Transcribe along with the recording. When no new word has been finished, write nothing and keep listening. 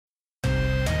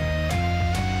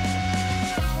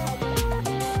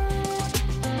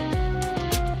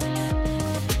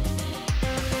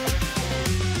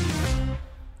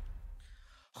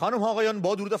خانم آقایان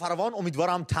با درود فراوان،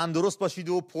 امیدوارم تندرست باشید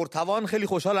و پرتوان. خیلی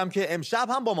خوشحالم که امشب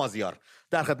هم با مازیار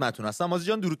در خدمتتون هستم. مازی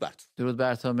جان درود بر تو. درود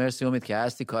بر تو. مرسی امید که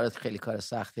هستی. کارت خیلی کار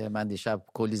سختیه. من دیشب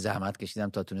کلی زحمت کشیدم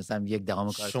تا تونستم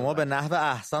 1/10 کار. شما به نحو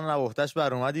احسن نواختش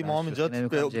بر اومدی. ما هم اینجا به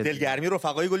دلگرمی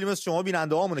رفقای گلی مثل شما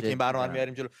بیننده هامونه که این برنامه رو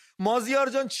میاریم جلو. مازیار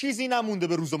جان چیزی نمونده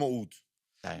به روز موعود.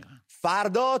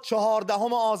 فردا 14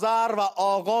 آذر و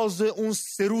آغاز اون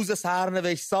 3 روز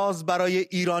سرنوشت ساز برای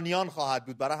ایرانیان خواهد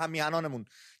بود، برای هم میهنانمون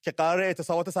که قرار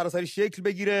اعتصابات سراسری شکل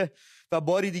بگیره و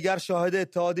باری دیگر شاهد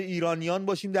اتحاد ایرانیان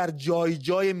باشیم در جای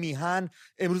جای میهن.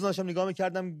 امروز داشتم نگاه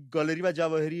می‌کردم گالری و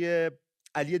جواهری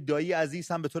علی دایی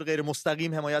عزیز هم به طور غیر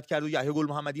مستقیم حمایت کرد و یحیی گل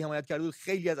محمدی حمایت کرد و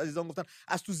خیلی از عزیزان گفتن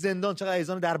از تو زندان چقدر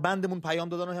عزیزان در بندمون پیام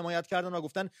دادن و حمایت کردن و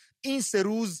گفتن این 3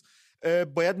 روز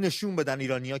باید نشون بدن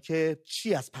ایرانی‌ها که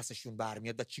چی از پسشون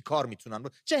برمیاد و چی کار میتونن،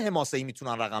 چه حماسه‌ای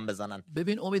میتونن رقم بزنن.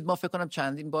 ببین امید، ما فکر کنم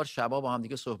چندین بار شبا با هم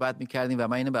دیگه صحبت می‌کردیم و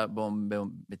من اینو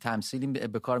به تمثیلی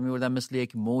به کار می‌بردم مثل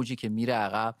یک موجی که میره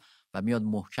عقب و میاد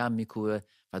محکم میکوبه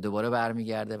و دوباره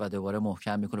برمیگرده و دوباره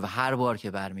محکم میکنه و هر بار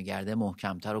که برمیگرده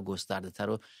محکم‌تر و گسترده‌تر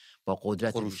و با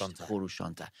قدرت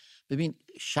خروشان‌تر. ببین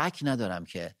شک ندارم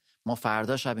که ما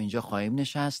فردا شب اینجا خواهیم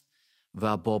نشست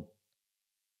و با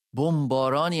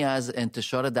بمبارانی از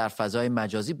انتشار در فضای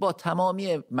مجازی با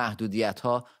تمامی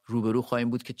محدودیت‌ها روبرو خواهیم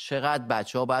بود که چقدر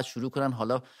بچه‌ها باید شروع کنن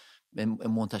حالا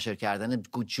منتشر کردن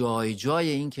جای جای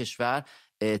این کشور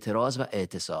اعتراض و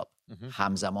اعتصاب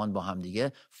همزمان با هم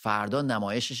دیگه. فردا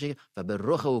نمایششه و به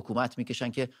رخ حکومت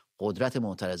میکشن که قدرت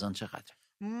معترضان چقدره.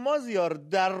 مازیار،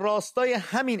 در راستای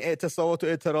همین اعتصابات و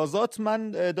اعتراضات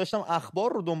من داشتم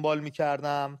اخبار رو دنبال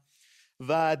میکردم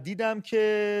و دیدم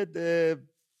که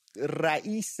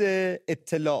رئیس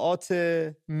اطلاعات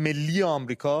ملی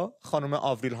آمریکا خانم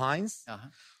آوریل هاینز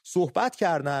صحبت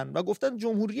کردن و گفتن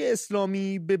جمهوری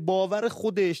اسلامی به باور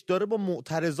خودش داره با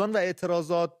معترضان و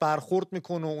اعتراضات برخورد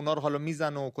میکنه و اونا رو حالا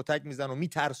میزنه و کتک میزنه و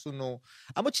میترسونه،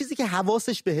 اما چیزی که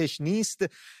حواسش بهش نیست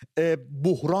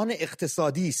بحران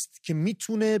اقتصادی است که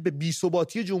میتونه به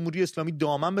بی‌ثباتی جمهوری اسلامی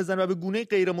دامن بزنه و به گونه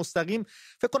غیر مستقیم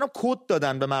فکر کنم کد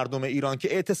دادن به مردم ایران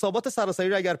که اعتصابات سراسری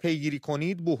رو اگر پیگیری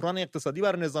کنید بحران اقتصادی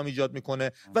برای نظام ایجاد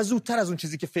میکنه و زودتر از اون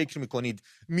چیزی که فکر میکنید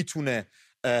میتونه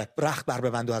رخت بر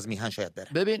ببند و از میهن شاید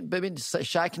بره. ببین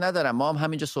شک ندارم، ما هم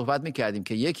همینجا صحبت میکردیم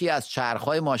که یکی از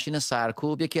چرخهای ماشین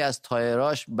سرکوب، یکی از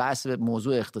تایراش بحث به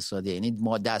موضوع اقتصادی، یعنی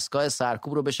ما دستگاه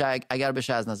سرکوب رو اگر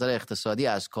بشه از نظر اقتصادی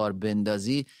از کار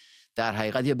بندازی، در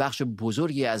حقیقت یه بخش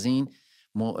بزرگی از این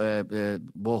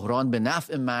بحران به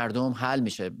نفع مردم حل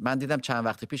میشه. من دیدم چند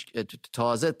وقت پیش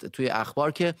تازه توی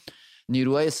اخبار که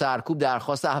نیروهای سرکوب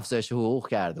درخواست افزایش حقوق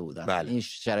کرده بودن. بله. این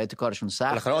شرایط کارشون سخت،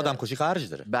 بالاخره آدم کشی خرج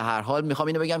داره. به هر حال میخوام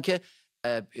اینو بگم که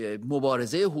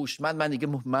مبارزه هوشمند،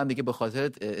 من دیگه به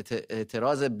خاطر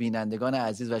اعتراض بینندگان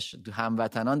عزیز و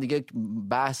هموطنان دیگه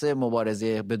بحث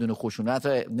مبارزه بدون خشونت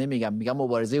رو نمیگم، میگم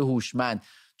مبارزه هوشمند،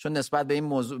 چون نسبت به این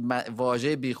موضوع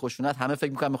واژه بی خشونت همه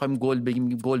فکر میکنن میخوایم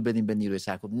گل بدیم به نیروی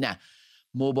سرکوب. نه،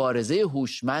 مبارزه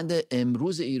هوشمند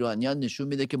امروز ایرانیان نشون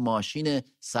میده که ماشین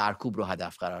سرکوب رو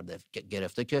هدف قرار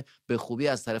گرفته که به خوبی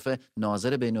از طرف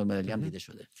ناظر بین‌المللی هم دیده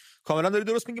شده. کاملا داری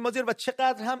درست میگی مازیار، و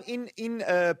چقدر هم این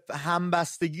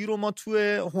همبستگی رو ما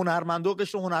توی هنرمندا و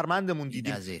قشر هنرمندمون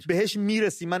دیدیم، بهش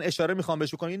میرسیم. من اشاره میخوام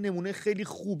بهش کنم، این نمونه خیلی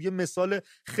خوب، یه مثال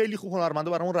خیلی خوب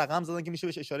هنرمندا برامون رقم زدن که میشه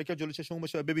بهش اشاره کرد جلوی چشمون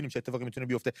باشه و ببینیم چه اتفاقی میتونه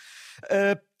بیفته.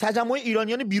 تجمع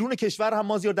ایرانیان بیرون کشور هم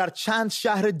مازیار در چند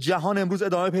شهر جهان امروز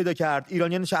ادامه پیدا کرد.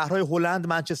 ایرانیان شهرهای هلند،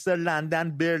 منچستر،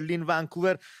 لندن، برلین،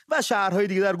 ونکوور و شهرهای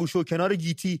دیگه در گوشه و کنار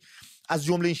گیتی از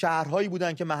جمله این شهرهایی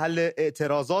بودن که محل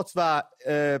اعتراضات و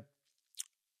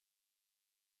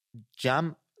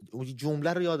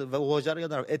جمله رو یاد و واژه رو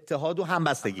یادم، اتحاد و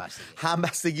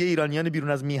همبستگی ایرانیان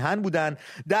بیرون از میهن بودن.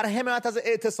 در حمایت از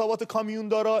اعتصابات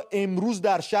کامیوندارا امروز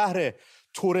در شهر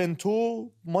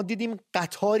تورنتو ما دیدیم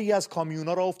قطاری از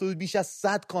کامیونا راه افتاد، بیش از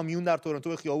 100 کامیون در تورنتو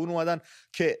به خیابون اومدن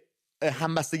که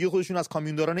همبستگی خودشون از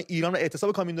کامیونداران ایران و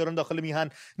اعتصاب کامیونداران داخل میهن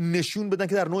نشون بدن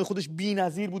که در نوع خودش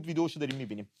بی‌نظیر بود. ویدیوشو داریم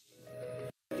می‌بینیم.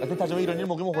 البته ترجمه ایرانی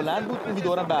موقع هلند بود اون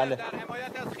ویدیو رو. بله، در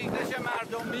حمایت از خیزش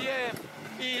مردمی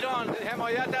ایران،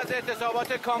 حمایت از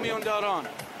اعتصابات کامیونداران،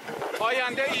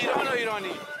 آینده ایران و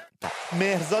ایرانی.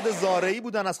 مهرزاد زارعی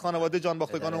بودن از خانواده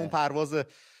جانباختگان اون پرواز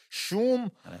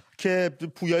شوم که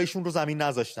پویایشون رو زمین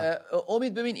نذاشتن.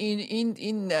 امید ببین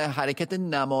این حرکت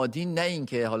نمادین، نه این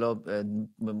که حالا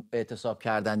اعتصاب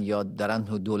کردن یا دارن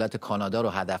دولت کانادا رو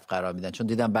هدف قرار میدن، چون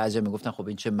دیدم بعضیا میگفتن خب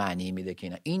این چه معنی میده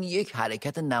که این یک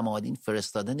حرکت نمادین،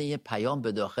 فرستادن یه پیام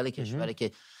به داخل کشوره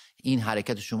که این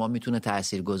حرکت شما میتونه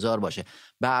تاثیرگذار باشه.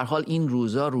 به هر حال این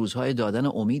روزهای دادن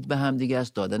امید به هم دیگه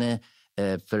است،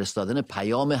 فرستادن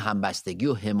پیام همبستگی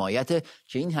و حمایت،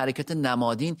 که این حرکت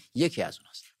نمادین یکی از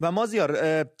اوناست. و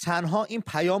مازیار تنها این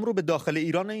پیام رو به داخل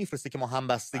ایران نمیفرسته که ما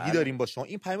همبستگی داریم با شما،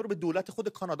 این پیام رو به دولت خود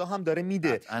کانادا هم داره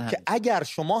میده که اگر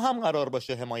شما هم قرار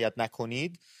باشه حمایت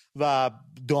نکنید و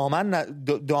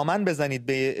دامن بزنید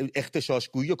به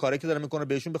اغتشاشگویی و کاری که داره میکنه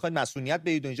بهشون بخواید مسئولیت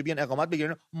بدید و اینجا بیان اقامت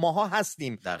بگیرن، ماها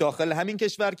هستیم داخل همین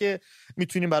کشور که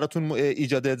میتونیم براتون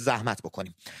ایجاد زحمت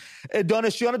بکنیم.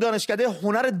 دانشجویان دانشکده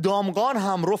هنر دامغان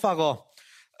هم رفقا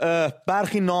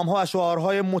برخی نام‌ها و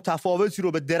شعارهای متفاوتی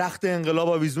رو به درخت انقلاب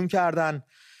آویزون کردن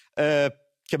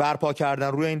که برپا کردن.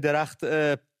 روی این درخت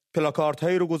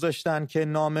پلاکاردهایی رو گذاشتن که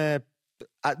نام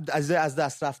از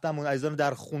دست رفتمون، عزیزان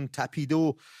در خون تپیده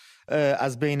و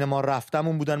از بین ما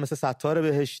رفتمون بودن، مثل ستار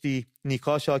بهشتی،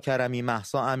 نیکا شاکرمی،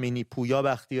 مهسا امینی، پویا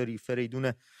بختیاری،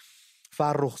 فریدون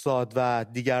فرخزاد و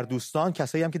دیگر دوستان،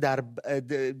 کسایی هم که در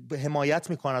حمایت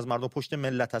میکنن از مردم، پشت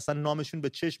ملت هستن. نامشون به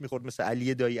چشم میخورد، مثل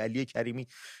علی دایی، علی کریمی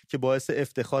که باعث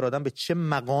افتخار آدم به چه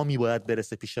مقامی باید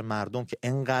برسه پیش مردم که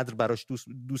انقدر براش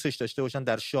دوستش داشته باشن،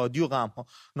 در شادی و غم ها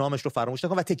نامش رو فراموش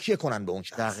نکنن و تکیه کنن به اون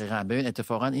شخص. دقیقاً. ببین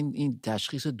اتفاقا این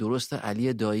تشخیص درست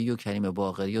علی دایی و کریم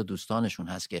باقری و دوستانشون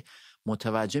هست که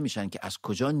متوجه میشن که از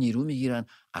کجا نیرو میگیرن،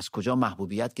 از کجا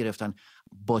محبوبیت گرفتن،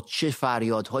 با چه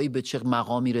فریادهایی به چه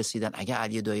مقامی رسیدن. اگه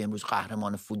علی دایی امروز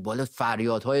قهرمان فوتبال،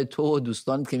 فریادهای تو و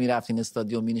دوستان که میرفتین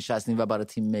استادیوم مینشستین و برای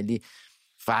تیم ملی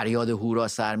فریاد هورا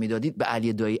سر میدادید، به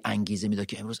علی دایی انگیزه میداد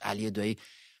که امروز علی دایی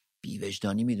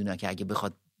بی‌وجدانی میدونه که اگه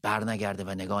بخواد برنگرده و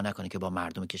نگاه نکنه که با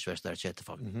مردم کشورش داره چه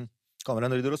اتفاقی میفته. کاملا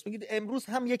داری درست میگید. امروز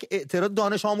هم یک اعتراض،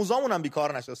 دانش آموزامون هم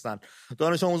بیکار نشستن،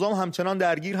 دانش آموزام همچنان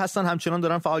درگیر هستن، همچنان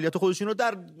دارن فعالیت خودشون رو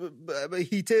در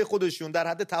حیطه خودشون، در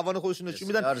حد توان خودشون نشون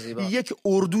میدن. یک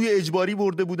اردوی اجباری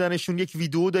برده بودنشون. یک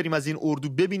ویدیو داریم از این اردو،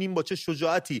 ببینیم با چه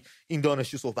شجاعتی این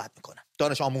دانشجو صحبت میکنن.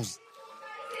 دانش آموز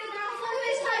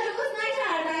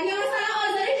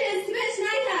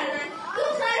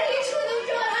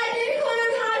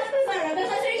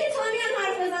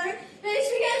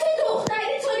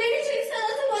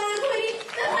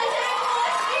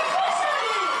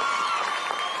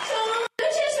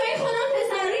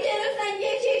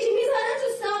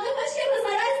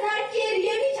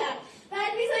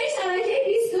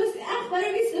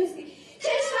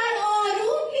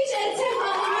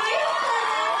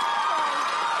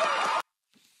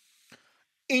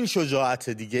این شجاعت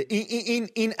دیگه،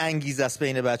 این انگیزه است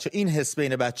بین بچه، این حس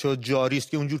بین بچه‌ها جاری است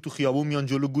که اونجور تو خیابون میان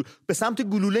جلو به سمت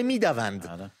گلوله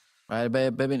میدوند.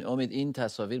 ببین امید، این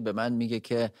تصاویر به من میگه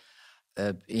که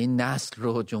این نسل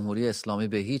رو جمهوری اسلامی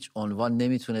به هیچ عنوان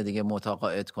نمیتونه دیگه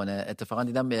متقاعد کنه. اتفاقا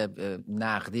دیدم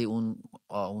نقدی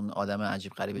اون آدم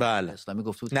عجیب غریب اسلامی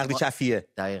گفت بود، نقدی کفیه،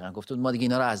 دقیقاً گفت بود ما دیگه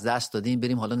اینا رو از دست دادیم،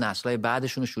 بریم حالا نسل‌های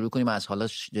بعدشون رو شروع کنیم از حالا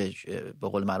به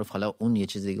قول معروف حالا اون یه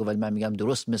چیز دیگه. ولی من میگم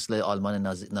درست مثل آلمان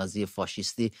نازی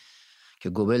فاشیستی که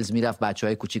گوبلز میرفت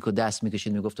بچهای کوچیکو دست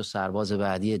میکشید میگفت تو سرباز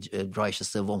بعدی رایش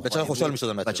سوم، چقدر خوشحال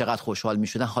میشدن و چقدر خوشحال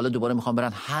میشدن. حالا دوباره میخوام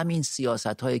برن همین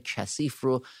سیاست‌های کثیف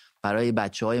رو برای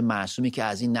بچه‌های معصومی که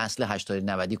از این نسل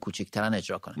 80-90 کوچیک‌ترن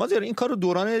اجرا کنن. ما این کارو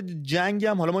دوران جنگ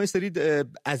هم، حالا ما یه سری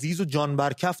عزیز و جان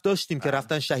برکف داشتیم که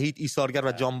رفتن شهید، ایثارگر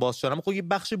و جانباز شدن. خب یه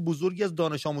بخش بزرگی از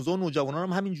دانش آموزا و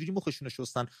نوجوانان هم همینجوری مخشون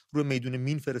شستن، روی میدون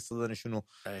مین فرستادنشون و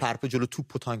پرپ جلو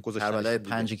توپ و تانک گذاشتن. کربلای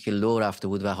 5 کیلو رفته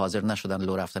بود و حاضر نشدن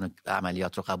لو رفتن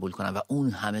عملیات رو قبول کنن و اون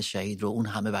همه شهید رو، اون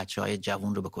همه بچه‌های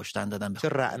جوان رو به کشتن دادن. چه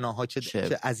رعناها،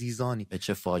 چه عزیزانی، به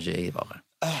چه فاجعه‌ای واقعا.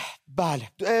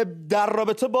 بله، در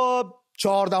رابطه با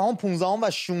 14، 15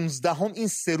 و 16 این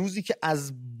 3 روزی که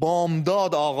از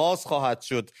بامداد آغاز خواهد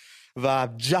شد و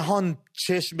جهان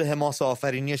چشم به حماسه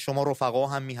آفرینی شما رفقا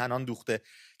هم میهنان دوخته.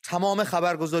 تمام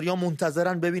خبرگزاری‌ها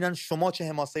منتظرن ببینن شما چه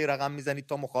حماسه‌ای رقم میزنید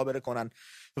تا مخابره کنن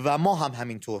و ما هم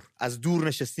همینطور از دور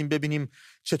نشستیم ببینیم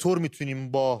چطور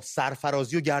میتونیم با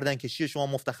سرفرازی و گردنکشی شما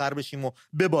مفتخر بشیم و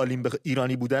ببالیم به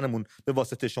ایرانی بودنمون به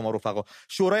واسطه شما رفقا.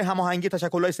 شورای هماهنگی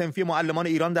تشکل‌های صنفی معلمان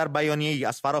ایران در بیانیه‌ای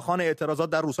از فراخوان اعتراضات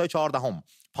در روزهای 14،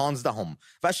 15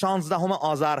 و 16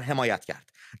 آذر حمایت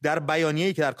کرد. در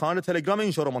بیانیه‌ای که در کانال تلگرام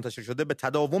این شورا منتشر شده به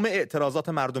تداوم اعتراضات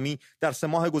مردمی در 3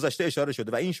 ماه گذشته اشاره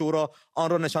شده و این شورا آن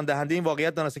را نشان دهنده این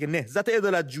واقعیت دانسته که نهضت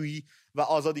عدالت‌جویی و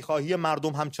آزادی‌خواهی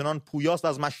مردم همچنان پویاست و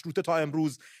از مشروطه تا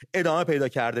امروز ادامه پیدا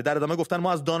کرده. در ادامه گفتن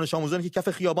ما از دانش آموزانی که کف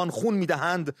خیابان خون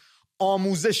میدهند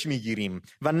آموزش میگیریم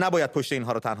و نباید پشت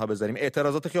اینها رو تنها بذاریم.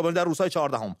 اعتراضات خیابانی در روزهای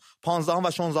 14، 15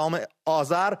 و 16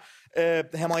 آذر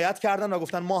حمایت کردن و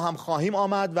گفتن ما هم خواهیم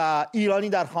آمد و ایرانی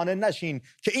در خانه نشین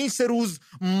که این 3 روز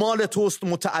مال توست،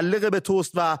 متعلق به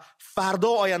توست و فردا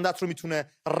آیندت رو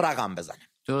میتونه رقم بزنه.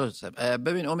 درسته.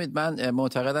 ببین امید، من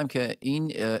معتقدم که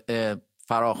این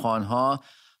فراخوان‌ها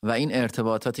و این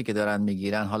ارتباطاتی که دارن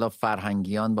میگیرن، حالا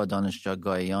فرهنگیان با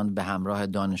دانشجویان به همراه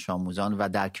دانش آموزان و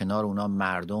در کنار اونا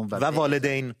مردم و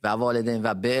والدین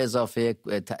و به اضافه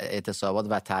اعتصابات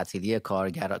و تعطیلی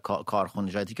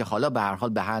کارخانجاتی که حالا به هر حال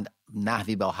به هر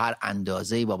نحوی با هر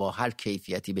اندازه‌ای با هر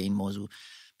کیفیتی به این موضوع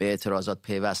به اعتراضات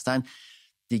پیوستن،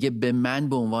 دیگه به من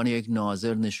به عنوان یک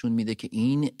ناظر نشون میده که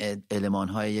این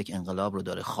المان‌های یک انقلاب رو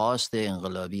داره، خواست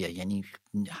انقلابیه، یعنی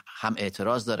هم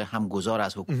اعتراض داره، هم گذار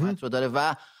از حکومت رو داره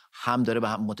و هم داره به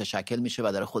هم متشکل میشه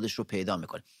و داره خودش رو پیدا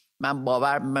میکنه.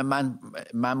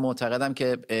 من معتقدم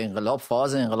که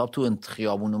فاز انقلاب تو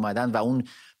خیابون اومدن و اون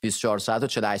 24 ساعت و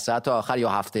 48 ساعت آخر یا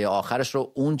هفته آخرش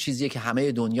رو، اون چیزیه که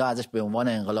همه دنیا ازش به عنوان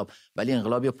انقلاب، ولی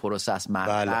انقلاب یه پروسه است،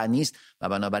 مرحله نیست و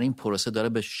بنابراین پروسه داره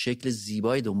به شکل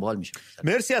زیبایی دنبال میشه.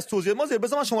 مرسی از توضیح. ما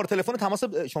بذار من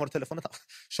شماره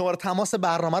تماس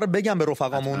برنامه رو بگم به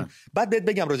رفقامون، بعد بهت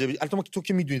بگم راجع به، البته تو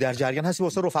که میدونی در جریان هستی،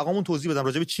 واسه رفقامون توضیح بدم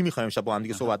راجع به چی می‌خوایم امشب با هم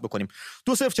دیگه صحبت بکنیم.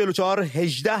 2044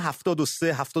 18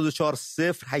 73 74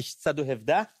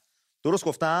 0817 درست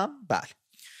گفتم؟ بله.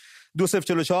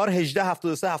 2044 18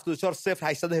 73 74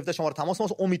 0817 شماره تماس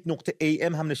ماست.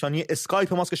 امید.am هم نشانی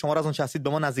اسکایپ ماست که شما را از اون چسبید به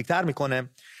ما نزدیکتر میکنه.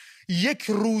 یک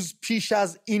روز پیش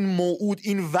از این موعود،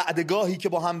 این وعدگاهی که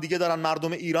با هم دیگه دارن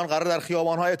مردم ایران قرار در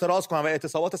خیابان‌ها اعتراض کنن و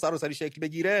اعتصابات سراسری شکل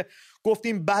بگیره،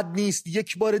 گفتیم بد نیست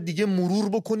یک بار دیگه مرور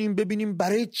بکنیم ببینیم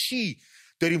برای چی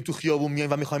داریم تو خیابون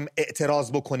میایم و میخوایم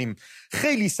اعتراض بکنیم.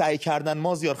 خیلی سعی کردن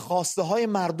مازیار خواسته های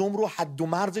مردم رو حد و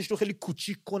مرزش رو خیلی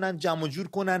کوچیک کنن، جمع جور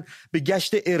کنن، به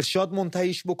گشت ارشاد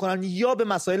منتهیش بکنن یا به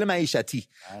مسائل معیشتی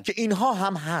که اینها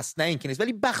هم هست، نه اینکه نیست،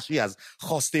 ولی بخشی از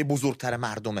خواسته بزرگتر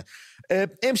مردمه.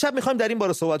 امشب میخوایم در این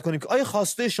باره صحبت کنیم که آیا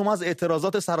خواسته شما از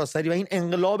اعتراضات سراسری و این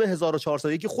انقلاب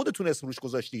 1400 که خودتون اسم روش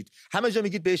گذاشتید، همه جا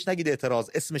میگید بهش نگید اعتراض،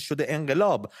 اسمش شده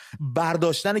انقلاب،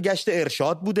 برداشتن گشت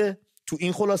ارشاد بوده؟ تو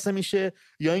این خلاصه میشه،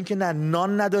 یا اینکه نه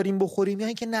نان نداریم بخوریم، یا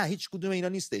اینکه نه هیچ کدوم اینا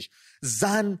نیستش.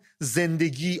 زن،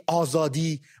 زندگی،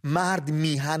 آزادی، مرد،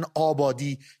 میهن،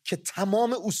 آبادی که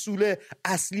تمام اصول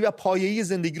اصلی و پایه‌ای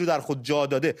زندگی رو در خود جا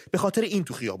داده، به خاطر این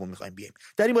تو خیابون میخوایم بیایم.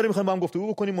 در این باره میخوایم با هم گفتگو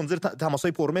بکنیم. منتظر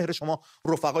تماسای پرمهر شما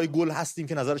رفقای گل هستیم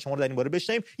که نظر شما رو در این باره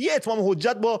بشنویم، یه اتمام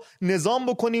حجت با نظام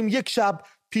بکنیم یک شب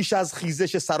پیش از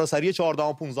خیزش سراسری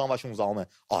 14 15 و 16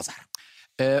 آذر.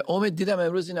 امید، دیدم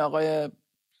امروز این آقای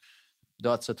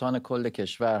دادستان کل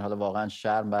کشور، حالا واقعا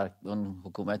شرم بر اون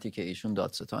حکومتی که ایشون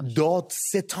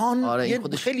دادستان آره،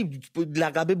 خیلی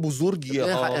لقب بزرگیه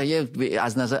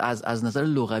از نظر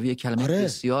لغوی کلمه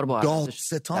بسیار با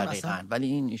دادستان اصلا، ولی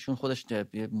ایشون خودش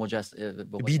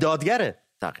بیدادگره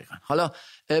دقیقاً. حالا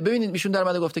ببینید ایشون در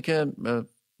اومده گفته که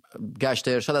گشت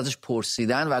ارشاد ازش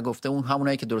پرسیدن و گفته اون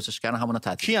همونایی که درستش کردن همونا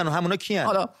تعطیل. همونا کیان؟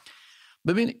 حالا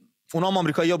ببین اونا هم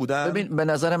آمریکایی‌ها بودن. ببین به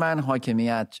نظر من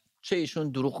حاکمیت، چه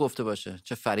ایشون دروغ گفته باشه،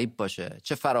 چه فریب باشه،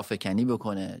 چه فرافکنی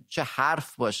بکنه، چه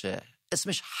حرف باشه،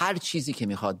 اسمش هر چیزی که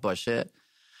میخواد باشه،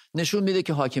 نشون میده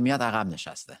که حاکمیت عقب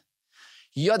نشسته.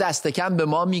 یا دست کم به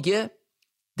ما میگه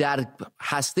در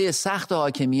هسته سخت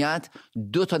حاکمیت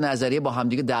دو تا نظریه با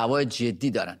همدیگه دعوای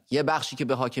جدی دارن. یه بخشی که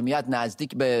به حاکمیت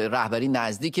نزدیک، به رهبری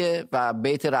نزدیکه و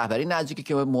بیت رهبری نزدیکه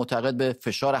که معتقد به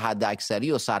فشار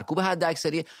حداکثری و سرکوب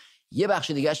حداکثری. یه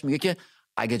بخش دیگهش میگه که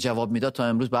اگه جواب میداد تا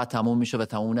امروز باید تموم میشه و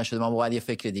تموم نشده، ما باید یه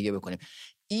فکر دیگه بکنیم.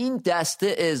 این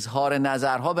دسته اظهار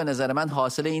نظرها به نظر من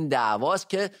حاصل این دعواست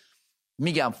که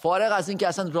میگم فارغ از این که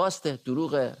اصلا راسته،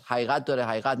 دروغه، حقیقت داره،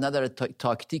 حقیقت نداره،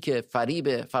 تاکتیک،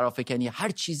 فریب، فرافکنی، هر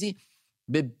چیزی،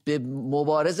 به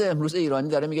مبارز امروز ایرانی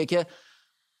داره میگه که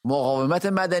مقاومت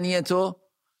مدنی تو،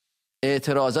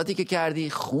 اعتراضاتی که کردی،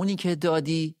 خونی که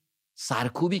دادی،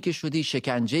 سرکوبی که شدی،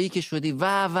 شکنجه‌ای که شدی و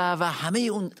همه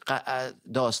اون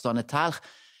داستان تلخ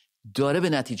داره به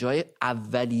نتیجه‌های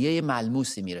اولیه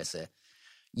ملموسی میرسه.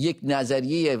 یک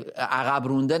نظریه عقب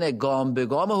روندن گام به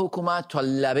گام حکومت تا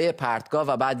لبه پرتگاه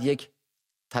و بعد یک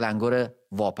تلنگر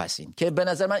واپسین که به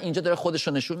نظر من اینجا داره خودش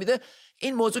رو نشون میده.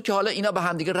 این موضوع که حالا اینا به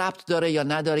همدیگه ربط داره یا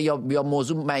نداره، یا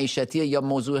موضوع معیشتیه یا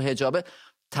موضوع حجابه،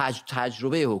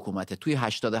 تجربه حکومته. توی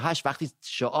 88 وقتی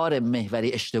شعار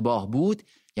محوری اشتباه بود،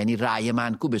 یعنی رأی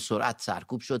منکوب به سرعت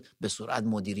سرکوب شد، به سرعت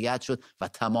مدیریت شد و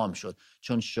تمام شد،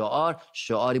 چون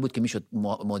شعاری بود که میشد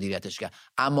مدیریتش کرد.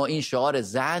 اما این شعار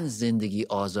زن، زندگی،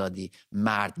 آزادی،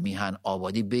 مرد، میهن،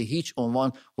 آبادی به هیچ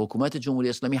عنوان حکومت جمهوری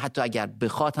اسلامی حتی اگر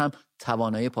بخواد هم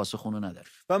توانایی پاسخ اونو نداره.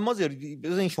 و مازیار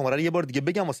بذار این شماره رو یه بار دیگه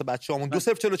بگم واسه بچه‌هامون: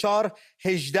 2044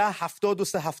 18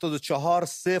 73 74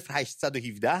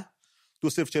 0817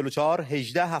 2044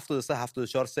 18 73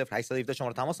 74 0817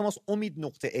 شماره تماس ماست.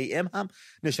 امید.am هم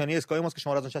نشانی اسکای ماست که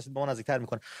شما را از اون شخصیت به ما نزدیکتر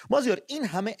میکنه. مازیار، این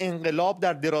همه انقلاب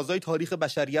در درازای تاریخ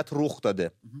بشریت رخ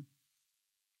داده،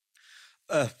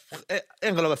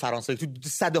 انقلاب فرانسه تو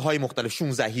سده‌های مختلف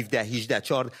 16 17 18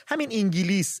 14 همین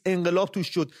انگلیس انقلاب توش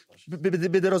شد،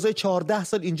 به درازای 14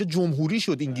 سال اینجا جمهوری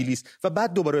شد انگلیس و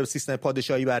بعد دوباره به سیستم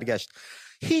پادشاهی برگشت.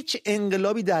 هیچ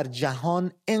انقلابی در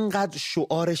جهان انقدر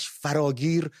شعارش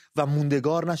فراگیر و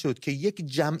موندگار نشد که یک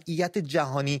جمعیت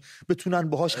جهانی بتونن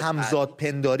باهاش همزاد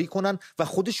پنداری کنن و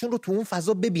خودشون رو تو اون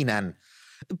فضا ببینن.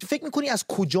 فکر میکنی از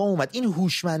کجا اومد این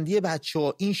هوشمندی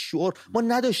بچه‌ها، این شعور؟ ما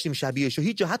نداشتیم شبیهشو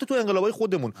هیچ جا، حتی تو انقلابای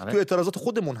خودمون، تو اعتراضات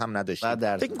خودمون هم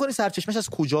نداشتیم. فکر میکنی سرچشمش از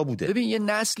کجا بوده؟ ببین یه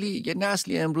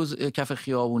نسلی امروز کف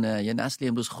خیابونه، یه نسلی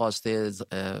امروز خواسته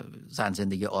زن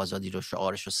زندگی آزادی رو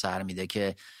شعارش رو سر میده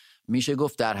که میشه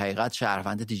گفت در حقیقت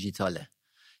شهروند دیجیتاله.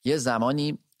 یه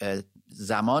زمانی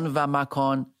زمان و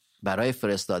مکان برای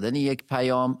فرستادن یک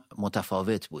پیام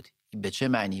متفاوت بود. به چه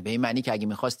معنی؟ به این معنی که اگه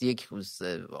میخواست یک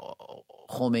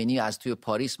خمینی از توی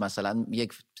پاریس مثلا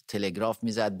یک تلگراف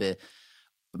میزد به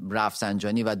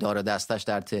رفسنجانی و دار دستش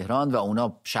در تهران و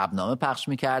اونا شبنامه پخش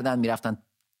میکردن، میرفتن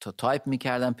تایپ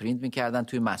میکردن، پرینت میکردن،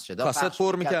 توی مسجدها کاست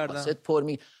پر میکردن،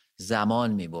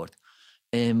 زمان میبرد.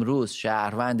 امروز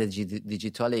شهروند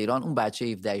دیجیتال ایران، اون بچه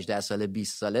 17-18 ساله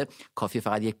 20 ساله کافی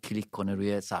فقط یک کلیک کنه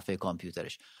روی صفحه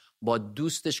کامپیوترش، با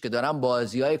دوستش که دارن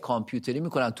بازی‌های کامپیوتری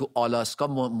میکنن تو آلاسکا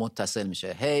متصل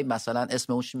میشه، هی مثلا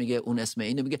اسم اونش میگه، اون اسم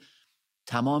اینو میگه،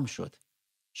 تمام شد.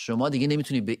 شما دیگه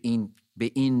نمیتونی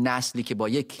به این نسلی که با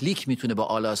یک کلیک میتونه با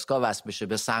آلاسکا وصل بشه،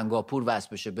 به سنگاپور وصل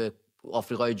بشه، به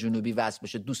آفریقای جنوبی وصل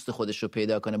بشه، دوست خودش رو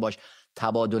پیدا کنه، باش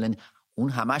تبادل، اون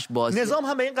همش بازی. نظام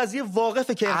هم به این قضیه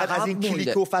واقفه که اینقدر از این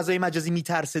کلیک و فضای مجازی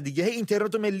میترسه دیگه. هی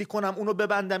اینترنتو ملی کنم، اونو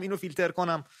ببندم، اینو فیلتر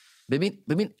کنم.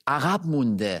 ببین عقب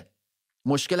مونده.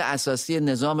 مشکل اساسی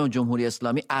نظام جمهوری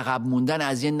اسلامی عقب موندن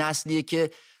از یه نسلیه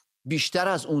که بیشتر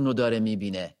از اونو داره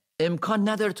میبینه. امکان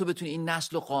نداره تو بتونی این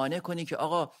نسل رو قانع کنی که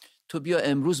آقا تو بیا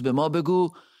امروز به ما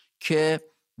بگو که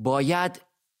باید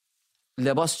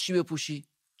لباس چی بپوشی،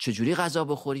 چجوری غذا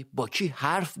بخوری، با کی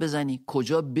حرف بزنی،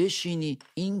 کجا بشینی،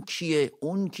 این کیه،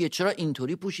 اون کیه، چرا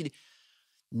اینطوری پوشیدی.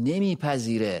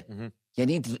 نمیپذیره.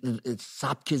 یعنی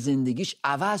سبک زندگیش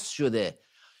عوض شده.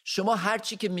 شما هر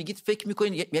چی که میگید فکر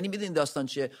میکنین، یعنی میدونین داستان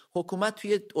چیه؟ حکومت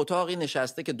توی اتاقی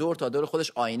نشسته که دور تا دور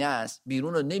خودش آینه است،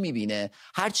 بیرون رو نمیبینه،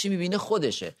 هر چی میبینه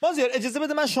خودشه. مازیار اجازه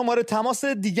بده من شماره تماس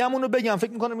دیگه‌مون رو بگم،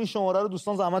 فکر میکنم این شماره رو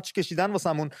دوستان زحمتش کشیدن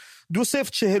واسمون.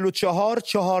 2044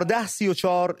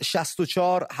 1434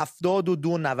 64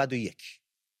 72 91.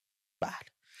 بله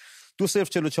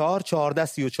 2044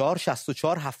 1434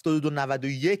 64 72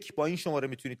 91. با این شماره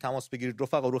میتونید تماس بگیرید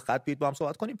رفقا، رو خط بیاید با هم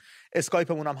صحبت کنیم.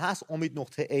 اسکایپمون هم هست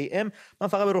امید.am. من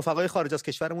فقط به رفقای خارج از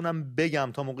کشورمونم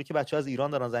بگم تا موقعی که بچه‌ها از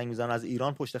ایران دارن زنگ میزنن، از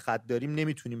ایران پشت خط داریم،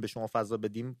 نمیتونیم به شما فضا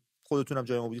بدیم. خودتونم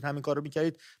جای ما بودید همین کارو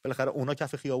میکردید. بالاخره اونا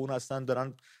کف خیابون هستن،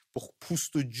 دارن با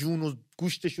پوست و جون و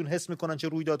گوشتشون حس میکنن چه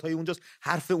رویدادهایی اونجاست.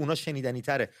 حرف اونا شنیدنی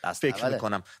تره فکر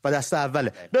میکنم و دست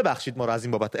اوله. ببخشید ما رو از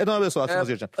این بابت. ادامه به صحبت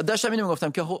مازیار جان. داشتم اینو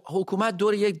میگفتم که حکومت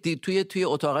دور یک توی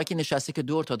اتاقی که نشسته که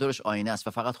دور تا دورش آینه است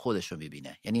و فقط خودش رو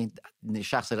میبینه، یعنی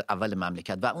شخص اول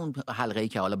مملکت و اون حلقه‌ای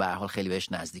که حالا به هر حال خیلی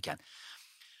بهش نزدیکن.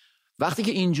 وقتی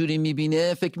که اینجوری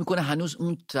میبینه فکر میکنه هنوز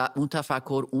اون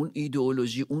تفکر، اون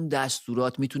ایدئولوژی، اون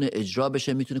دستورات میتونه اجرا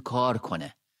بشه، میتونه کار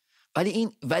کنه.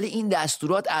 ولی این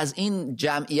دستورات از این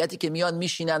جمعیتی که میاد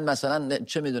میشینن، مثلا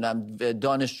چه میدونم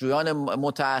دانشجویان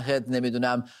متعهد،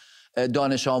 نمیدونم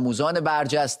دانش آموزان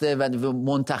برجسته و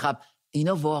منتخب،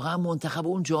 اینا واقعا منتخب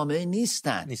اون جامعه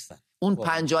نیستن. اون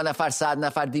 50 نفر 100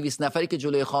 نفر 200 نفری که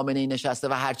جلوی خامنه‌ای نشسته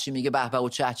و هر چی میگه به به و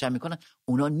چه میکنن،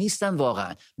 اونا نیستن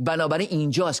واقعا. بنابراین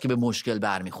اینجاست که به مشکل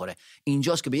برمیخوره،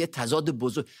 اینجاست که به یه تضاد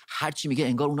بزرگ، هر چی میگه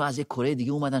انگار اونا از یک کره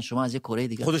دیگه اومدن، شما از یک کره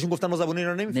دیگه. خودشون گفتن ما زبون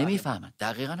اینا نمیفهمن.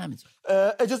 دقیقاً همینطور.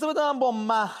 اجازه بدم با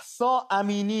مهسا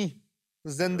امینی،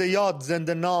 زنده یاد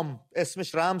زنده نام،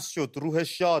 اسمش رمز شد،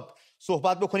 روحش شاد،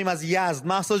 صحبت بکنیم از یزد.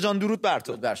 مهسا جان درود بر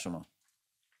تو. درود بر شما.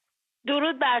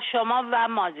 درود بر شما و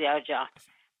مازیار جان.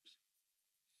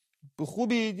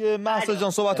 خوبی مهسا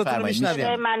جان؟ صحبتاتون رو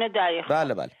میشنویم. منو داری.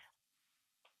 بله.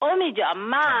 امید جان،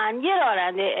 من یه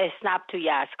راننده اسنپ تو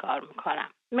یزد کار میکنم.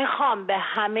 میخوام به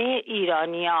همه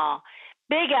ایرانیا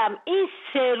بگم این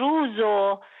 3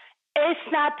 روزو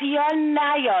اسنپیا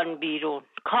نیان بیرون،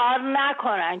 کار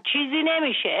نکنن، چیزی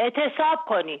نمیشه، اعتصاب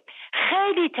کنید،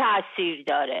 خیلی تاثیر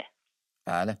داره.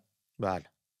 بله.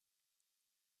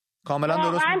 کاملا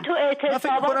درست. من تو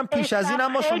اعتصابات پیش از این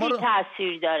هم ما شما رو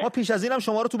تاثیر داره. ما پیش از این هم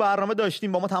شما رو تو برنامه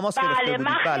داشتیم، با ما تماس گرفته بودید.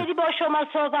 من خیلی با شما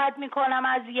صحبت میکنم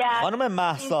از خانم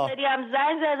مهسا. این سری هم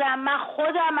زنگ زدم. من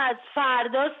خودم از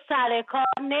فردا سر کار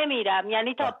نمیرم،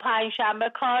 یعنی تا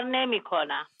پنجشنبه کار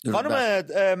نمیکنم. خانم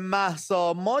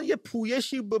مهسا، ما یه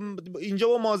پویشی اینجا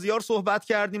با مازیار صحبت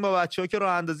کردیم با بچه‌ها که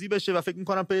راه اندازی بشه و فکر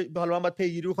می‌کنم حالا من باید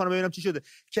پیگیری کنم ببینم چی شده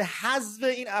که حذف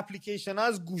این اپلیکیشن ها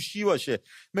از گوشی باشه،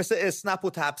 مثل اسنپ و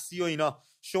تپسی و اینا.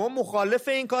 شما مخالف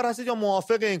این کار هستید یا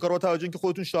موافق این کار با توجه اینکه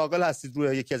خودتون شاغل هستید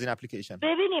روی یکی از این اپلیکیشن؟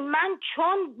 ببینید من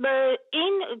چون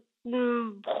این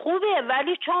خوبه،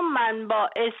 ولی چون من با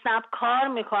اسنپ کار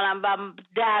میکنم و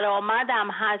درآمدم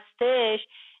هستش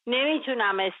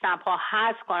نمیتونم اسنپ ها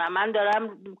حذف کنم. من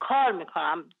دارم کار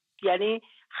میکنم، یعنی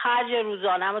خرج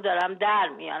روزانه‌مو دارم در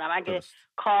میارم. اگه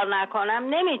کار نکنم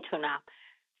نمیتونم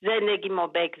زندگیمو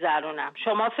بگذرونم.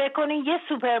 شما فکر کنین یه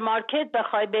سوپرمارکت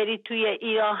بخوای برید توی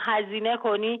ایران هزینه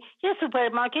کنی، یه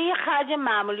سوپرمارکت یه خرج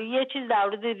معمولی یه چیز در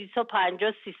حدود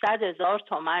 250-300 هزار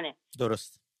تومنه.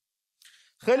 درست.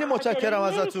 خیلی متشکرم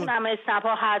ازتون. نمیتونم اسنپ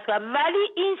ها حذف کنم، ولی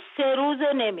این 3 روز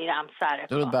نمیرم سر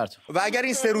کار. و اگر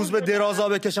این 3 روز به درازا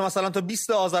بکشه، مثلا تا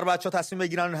 20 آذر بچه‌ها تصمیم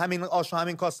بگیرن همین آش و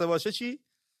همین کاسه باشه، چی؟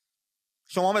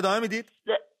 شما ادامه میدید؟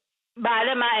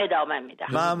 بله من ادامه میدم.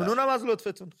 ممنونم از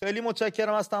لطفتون. خیلی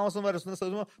متشکرم از تماستون و رسوندن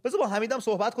صداتون. بذار با حمیدم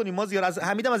صحبت کنیم. ما زیاد از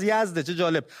حمیدم از یزده. چه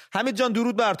جالب. حمید جان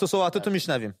درود بر تو، صحبتاتو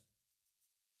میشنویم.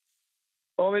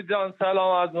 امید جان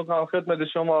سلام عرض می‌کنم خدمت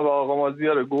شما و آقا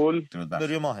مازیار گل.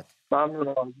 درود ماهت.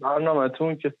 ممنونم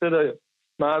برنامه‌تون که صدای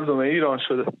مردم ایران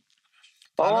شده.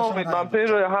 آقا امید من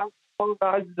پیرو هم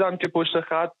عزیزم که پشت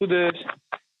خط بودش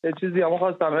یه چیزی هم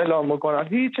خواستم اعلام بکنم.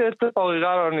 هیچ اتفاقی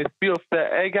قرار نیست بیفته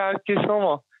اگر که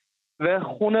شما و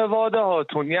خانواده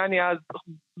هاتون، یعنی از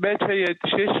بچه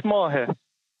 6 ماهه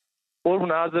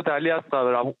قربون حضرت علی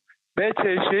اصغر،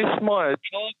 بچه 6 ماهه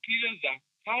تا پیرزن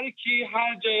هر کی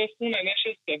هر جای خونه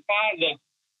نشسته فردا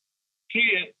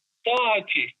توی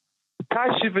ساعتی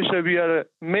تشریفشو بیاره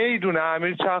میدون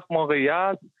امیر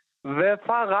چخماقیت و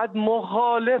فقط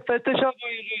مخالفتش با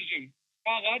این رژیم،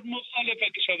 فقط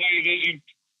مخالفتش با این رژیم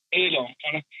اعلام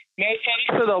کنن، نه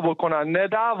صدا بکنن، نه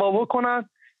دعوا بکنن،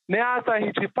 نه اصلا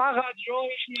هیچی، فقط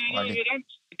راهش نمیدن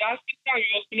دست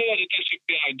تنگاستونه وارد تشریف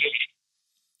بیارن.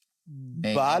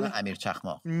 بله امیر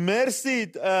چخماق.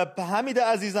 مرسی حمید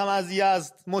عزیزم از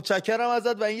یزد، متشکرم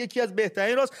ازت و این یکی از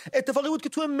بهترین راست. اتفاقی بود که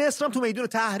تو مصر هم تو میدون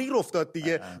تحریر افتاد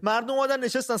دیگه. مردم اومدن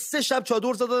نشستن 3 شب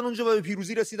چادر زدن اونجا و به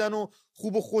پیروزی رسیدن و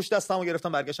خوب و خوش دستمو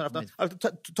گرفتن برگشتن رفتن.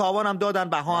 تاوان هم دادن،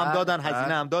 بها هم دادن،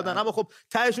 هزینه هم دادن، اما خب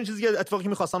تهشون چیزی که اتفاقی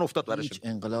می‌خواستن افتاد براشون. هیچ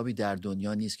انقلابی در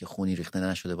دنیا نیست که خونی ریخته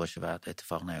نشده باشه و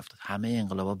اتفاق نیفتاد. همه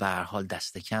انقلابا به هر حال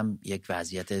دست کم یک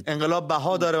وضعیت انقلاب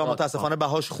بها داره و متاسفانه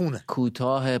بهاش خونه.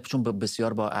 کوتاه، چون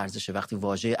بسیار با ارزش. وقتی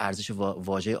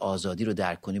واژه آزادی رو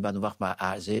درک کنی، بعد اون وقت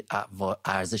با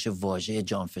ارزش واژه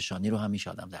جانفشانی رو هم میشه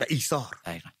آدم درک.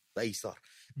 و ایثار.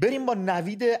 بریم با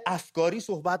نوید افکاری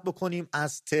صحبت بکنیم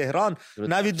از تهران.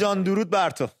 نوید جان درود بر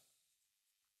تو.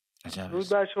 درود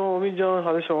بر شما امید جان،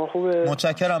 حال شما خوبه؟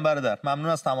 متشکرم برادر، ممنون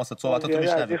از تماست. صحبتاتو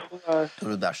میشنویم.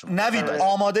 درود بر شما. نوید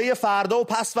آماده فردا و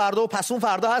پس فردا و پسون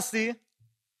فردا هستی؟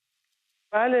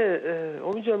 بله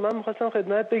امید جان، من می‌خواستم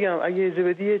خدمت بگم اگه اجازه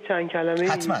بدی چند کلمه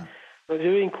حتما راجع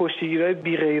به این کشتیگیرای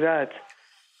بی غیرت.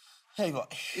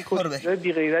 کشتیگیرای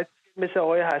بی غیرت مثل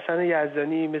آقای حسن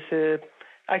یزدانی، مثل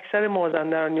اکثر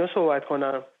مازندرانی‌ها صحبت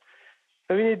کنم.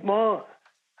 ببینید ما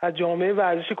از جامعه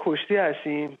ورزش کشتی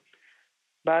هستیم.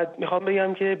 بعد میخوام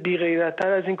بگم که بی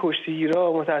غیرت‌تر از این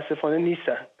کشتیگیرا متاسفانه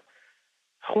نیستن.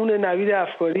 خون نوید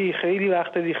افکاری خیلی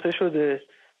وقت ریخته شده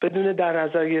بدون در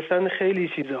نظر گرفتن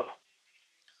خیلی چیزا.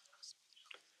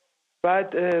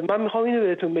 بعد من میخوام اینو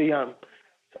بهتون بگم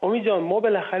امید جان، ما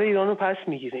بالاخره ایرانو پس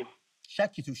میگیریم،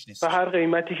 شکی توش نیست، به هر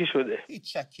قیمتی که شده.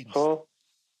 هیچ شکی نیست. خب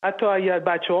حتی اگر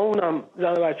بچه‌هامونم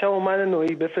زن و بچه‌م من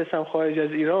نوعی بفرستم خارج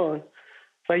از ایران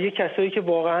و یه کسایی که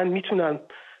واقعا میتونن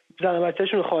زن و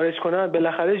بچه‌شون رو خارج کنن،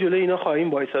 بالاخره جلوی اینا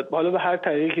خواهیم وایساد، حالا به هر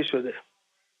طریقی که شده.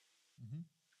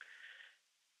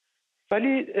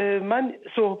 ولی من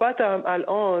صحبتم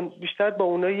الان بیشتر با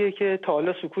اوناییه که تا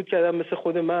حالا سکوت کردن مثل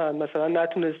خود من، مثلا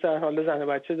نتونستن، حالا زن و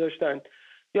بچه داشتن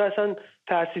یا اصلا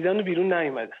ترسیدن و بیرون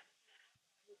نیومدن.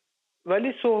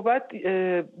 ولی صحبت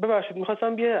ببخشید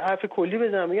میخواستم یه حرف کلی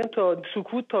بزنم، میگم تا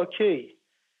سکوت تا کی؟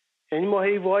 یعنی ما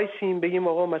هی وایسیم بگیم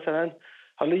آقا مثلا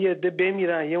حالا یه عده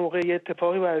بمیرن، یه موقع یه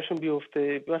اتفاقی براشون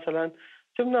بیفته، مثلا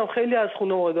چه میدونم خیلی از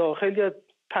خانواده‌ها، خیلی از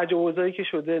تجاوزایی که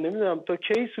شده، نمیدونم تا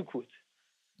کی سکوت؟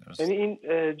 یعنی این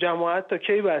جماعت تا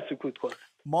کی باید سکوت کنه؟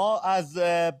 ما از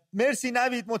مرسی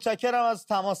نوید، متشکرم از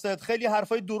تماست. خیلی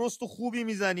حرفای درست و خوبی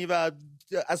میزنی و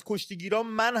از کشتیگیران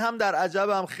من هم در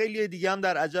عجبم، خیلی دیگه هم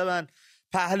در عجبن.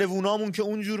 پهلوونامون که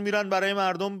اونجور میرن برای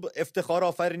مردم افتخار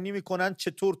آفرینی میکنن،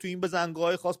 چطور تو این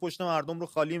بزنگاه‌های خاص پشت مردم رو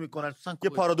خالی میکنن. یه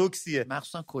پارادوکسیه.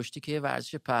 مخصوصا کشتی که یه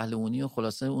ورزش پهلوانی و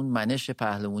خلاصه اون منش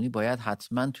پهلوانی باید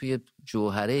حتما توی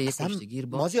جوهره یه کشتیگیر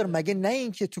باشه. مازیار مگه نه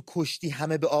این که تو کشتی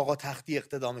همه به آقا تختی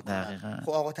اقتدا میکنن؟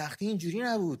 خب آقا تختی اینجوری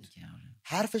نبود.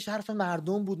 حرفش حرف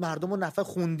مردم بود، مردم رو نفع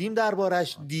خوندیم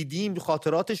دربارش، دیدیم،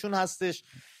 خاطراتشون هستش.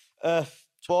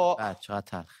 چقدر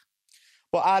تلخ.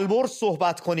 با البرز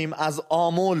صحبت کنیم از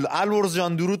آمل. البرز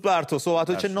جان درود بر تو.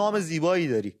 صحبتات چه نام زیبایی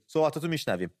داری. صحبتاتو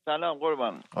میشنویم. سلام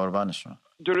قربان شما.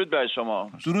 درود بر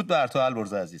شما. درود بر تو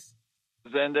البرز عزیز.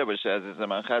 زنده باشه عزیز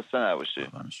من، خسته نباشی.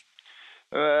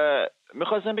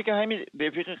 میخواستم بگم همین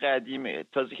رفیق قدیمه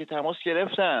تازه که تماس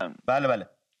گرفتم. بله.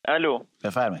 الو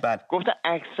بفرمایید. بله. گفتن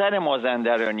اکثر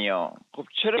مازندرانی‌ها. خب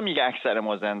چرا میگه اکثر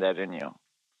مازندرانی‌ها؟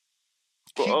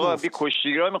 آقا بی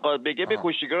کشتیگرا میخواد بگه به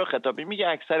کشتیگرا خطابی میگه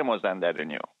اکثر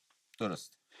مازندرانی‌ها.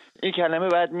 درست. این کلمه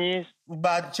بد نیست؟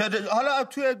 بد چه حالا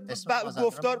توی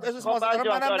گفتار اسم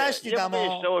مازندران منم نشنیدم.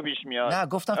 اشتباه پیش میاد. نه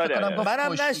گفتم فکر کنم گفت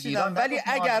منم نشنیدم، ولی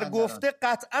اگر گفته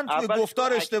قطعا توی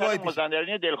گفتار اشتباهی پیش.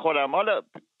 مازندرانی دلخورم. حالا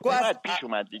پیش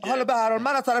اومد دیگه. حالا به هر حال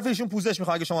من از طرف ایشون پوزش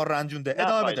میخوام اگه شما رنجونده.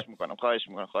 ادامه بده.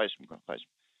 خواهش میکنم.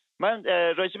 من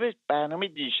راجع به برنامه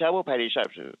دیشب و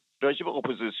پریشب شد. راجع به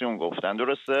اپوزیسیون گفتن،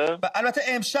 درسته؟ البته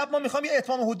امشب ما میخوام یه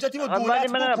اتمام حجتی با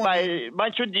دولت بکنیم.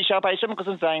 من چون دیشب پریشب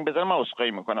می‌خواستم زنگ بزنم، من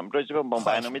عذرخواهی میکنم. راجع به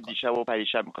برنامه دیشب و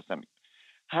پریشب می‌خواستم.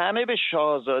 همه به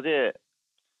شاهزاده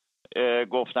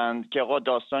گفتند که آقا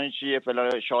داستان چیه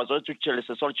فلان. شاهزاده تو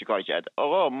 43 سال چیکار کرد؟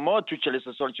 آقا ما تو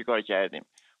 43 سال چیکار کردیم؟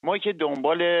 ما که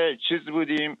دنبال چیز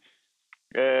بودیم،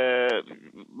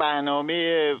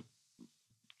 برنامه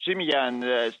چی میگن،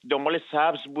 دنبال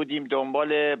سبز بودیم،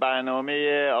 دنبال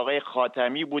برنامه آقای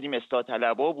خاتمی بودیم، اصلاح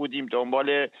طلبا بودیم،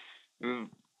 دنبال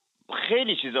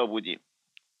خیلی چیزا بودیم.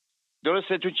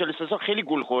 درسته تو 43 سال خیلی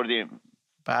گول خوردیم.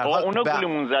 اونا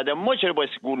گولمون زده، ما چرا باعث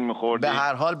گول میخوردیم؟ به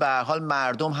هر حال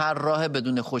مردم هر راه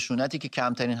بدون خشونتی که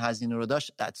کمترین هزینه رو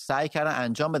داشت سعی کردن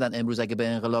انجام بدن. امروز اگه به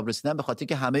انقلاب رسیدن به خاطر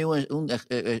که همه اون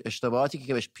اشتباهاتی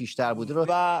که بهش پیشتر بوده رو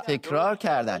تکرار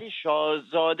کردن. ولی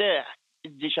شاهزاده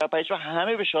دیشب پیش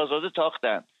همه به شاهزاده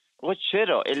تاختن. آقا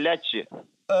چرا؟ علت چیه؟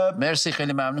 مرسی،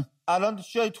 خیلی ممنون. الان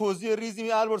جای توضیح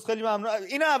ریزی البرز خیلی ممنون.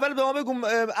 اینو اول به ما بگم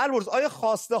البرز، آیا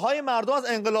خواسته های مردم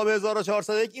از انقلاب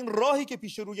 1401 این راهی که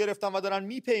پیش رو گرفتن و دارن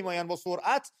میپیماین با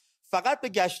سرعت فقط به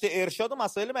گشت ارشاد و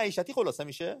مسائل معیشتی خلاصه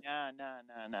میشه؟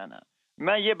 نه.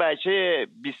 من یه بچه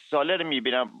 20 ساله رو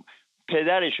میبینم،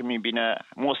 پدرش رو میبینه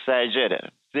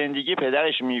مستاجره، زندگی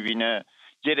پدرش میبینه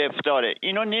گرفتاره.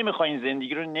 اینا نمیخوان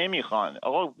زندگی رو، نمیخوان.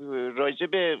 آقا راجع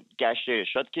به گشت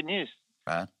ارشاد که نیست.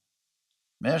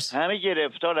 مرسی. همه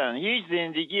گرفتارن، هیچ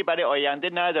زندگی برای آینده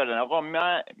ندارن. آقا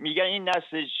من میگن این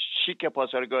نسل شیک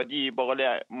پاسارگادی با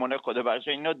قول منه خدا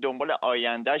بخشه، اینا دنبال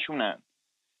آینده شونن.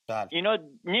 اینا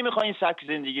نمیخوان این سبک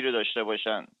زندگی رو داشته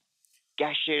باشن.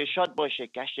 گشت ارشاد باشه،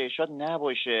 گشت ارشاد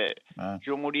نباشه.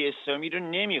 جمهوری اسلامی رو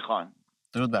نمیخوان.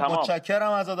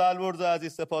 متشکرم ازت البرز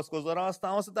عزیز، سپاسگزارم از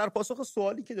تماس. در پاسخ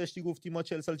سوالی که داشتی گفتی ما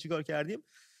 40 سال چیکار کردیم.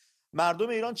 مردم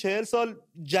ایران 40 سال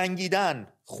جنگیدن،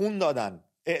 خون دادن،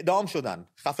 اعدام شدن،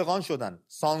 خفقان شدن،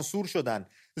 سانسور شدن،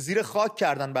 زیر خاک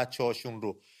کردن بچه‌هاشون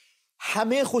رو.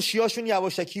 همه خوشیاشون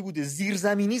یواشکی بوده،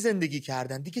 زیرزمینی زندگی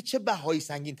کردن. دیگه چه بهایی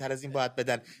سنگین تر از این باید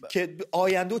بدن که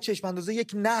آینده و چشم اندازه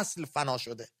یک نسل فنا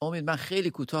شده؟ امید، من خیلی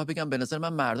کوتاه بگم. به نظر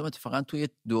من مردم اتفاقا توی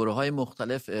دوره‌های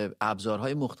مختلف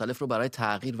ابزارهای مختلف رو برای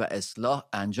تغییر و اصلاح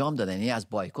انجام دادن. یعنی از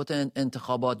بایکوت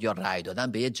انتخابات یا رأی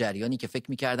دادن به یه جریانی که فکر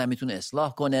می‌کردن میتونه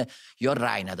اصلاح کنه، یا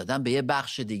رأی ندادن به یه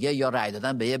بخش دیگه، یا رأی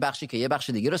دادن به یه بخشی که یه بخش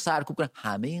دیگه رو سرکوب کنه.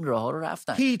 همه این راه‌ها رو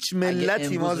رفتن. هیچ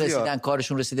ملتی رسیدن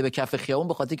کارشون رسیده به کف خیابون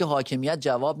به خاطر که حاکمیت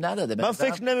جواب نداده. من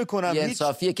فکر نمی‌کنم یه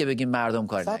انصافیه که بگیم مردم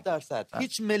کار نکردن. 100%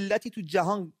 هیچ ملتی تو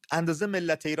جهان اندازه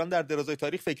ملت ایران در درازای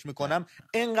تاریخ فکر می‌کنم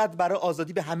اینقدر برای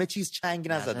آزادی به همه چیز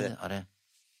چنگ نزده. آره.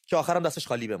 که آخرام دستش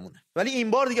خالی بمونه. ولی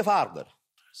این بار دیگه فرق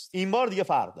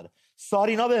داره.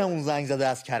 سارینا بهمون زنگ زده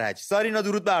از کرج. سارینا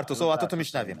درود بر تو، صحبتاتو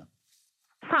میشنویم.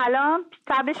 سلام،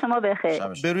 شب شما بخیر.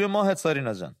 به روی ماهت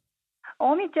سارینا جان.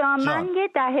 امید جان، من یه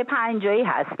 10-50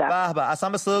 هستم. به اصلا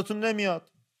به صداتون نمیاد.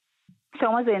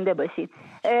 شما زنده باشید.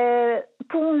 1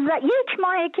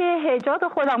 ماهه که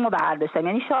حجاب خودم رو برداشتم،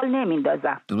 یعنی شال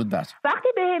نمیندازم. درود بر تو. وقتی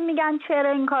بهم میگن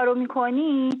چرا این کارو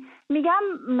میکنی، میگم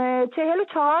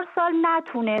 44 سال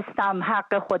نتونستم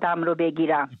حق خودم رو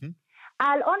بگیرم.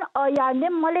 الان آینده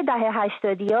مال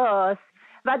 10-80 هاست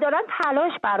و دارن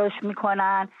تلاش براش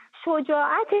میکنن.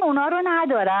 شجاعت اونا رو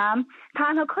ندارم.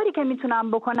 تنها کاری که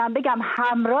میتونم بکنم بگم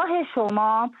همراه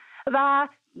شما و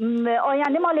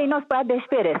آینده مال ایناست، باید بهش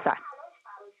برسن.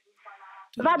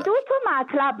 و 2 تا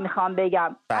مطلب میخوام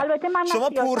بگم. البته من شما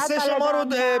پرسش شما رو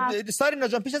سارینا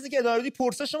جان پیش از اینکه ادامه بدی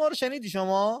پرسش شما رو شنیدی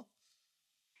شما؟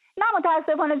 نه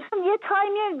متاسفانه چون یه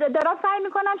تایمی دارم سعی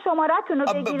میکنم شماره‌تون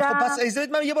رو بگیرم. پس اجازه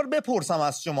بدید من یه بار بپرسم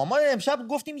از شما. ما امشب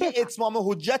گفتیم یه اتمام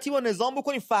حجتی با نظام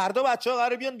بکنیم، فردا بچه‌ها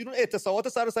قراره بیان بیرون، اعتصابات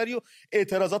سراسری و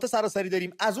اعتراضات سراسری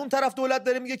داریم. از اون طرف دولت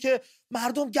داره میگه که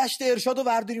مردم گشت ارشاد و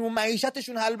ورداریم و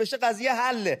معیشتشون حل بشه، قضیه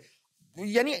حله.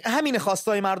 یعنی همین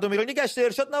خواستای مردم ایرانی گشت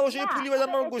ارشاد نباشه، یه پولی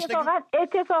بدن ما گشتگی.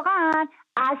 اتفاقا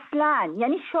اصلا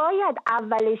یعنی شاید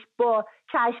اولش با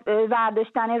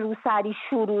ورداشتن روسری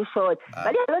شروع شد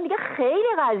ولی الان دیگه خیلی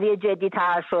قضیه جدی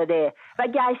تر شده و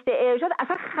گشت ارشاد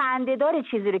اصلا خنده‌دار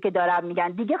چیزی رو که دارن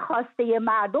میگن. دیگه خواسته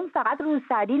مردم فقط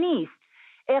روسری نیست،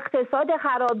 اقتصاد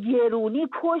خراب، گرونی،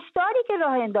 کشتاری که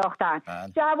راه انداختن،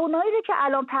 جوانایی رو که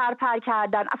الان پرپر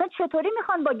کردن، اصلا چطوری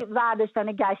میخوان با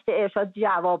ورداشتن گشت ارشاد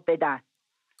جواب بدن؟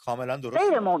 کاملا درست،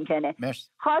 غیر ممکنه.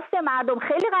 خواست مردم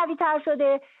خیلی قوی تر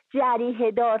شده،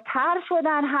 جریحه دارتر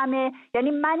شدن همه.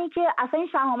 یعنی منی که اصلا این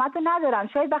شهامت رو ندارم،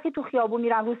 شاید وقتی تو خیابون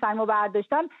میرم روسریمو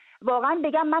برداشتم واقعا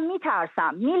بگم من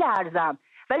میترسم، میلرزم،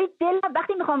 ولی دلم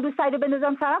وقتی میخوام روسری رو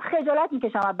بندازم سرم خجالت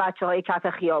میکشم از بچه‌های کف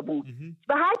خیابون.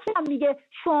 و هر کی هم میگه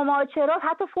شما چرا،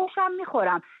 حتی فوشم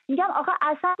میخورم، میگم آخه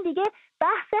اصلا دیگه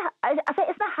بحث اصلا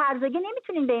اسم هرزگی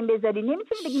نمیتونین به این بذاری،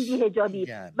 نمیتونین بگین بی‌حجابی.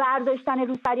 برداشتن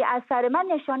روسری از سر من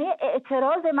نشانه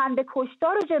اعتراض من به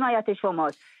کشتار و جنایت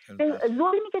شماست، به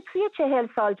ظلمی که توی 40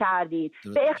 سال کردید،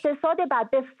 به اقتصاد بد،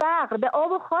 به فقر، به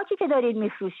آب و خاکی که دارید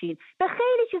میفروشین، به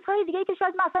خیلی چیزهای دیگه که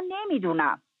شاید من اصلا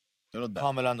نمیدونم.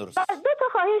 کاملا درست. 2 تا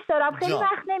خواهش دارم، خیلی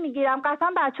وقت نمیگیرم،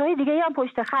 قطعا بچهای دیگه هم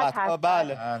پشت خط هستن.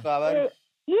 بله.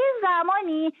 یه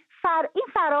زمانی این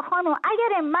فراخانو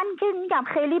اگر من که میگم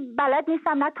خیلی بلد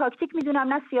نیستم، نه تاکتیک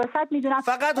میدونم نه سیاست میدونم،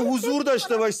 فقط حضور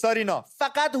داشته باش سارینا،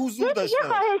 فقط حضور داشته باش.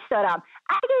 یه خواهش دارم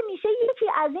اگه میشه یکی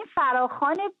از این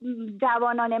فراخان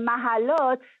جوانان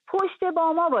محلات پشت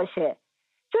باما باشه،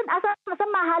 چون اصلا مثلا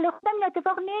محل خودم این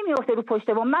اتفاق نمیفته رو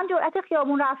پشت بوم. من جرأت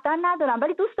خیابون رفتن ندارم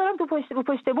ولی دوست دارم رو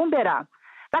پشت بوم برم.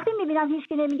 وقتی میبینم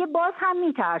هیچکی نمیگه باز هم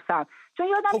میترسم، چون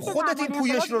یادم خب خودت این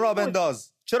پویش رو راه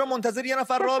بنداز. چرا منتظر یه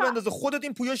نفر راه بندازه؟ خودت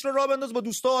این پویش رو راه بنداز، با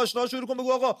دوستا آشنا شروع کن،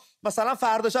 بگو آقا مثلا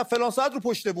فردا شب فلان ساعت رو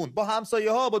پشت بون با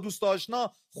همسایه ها با دوست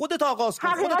آشنا خودت آغاز کن،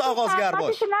 خودت آغازگر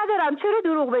باش. ندارم چرا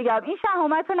دروغ بگم، این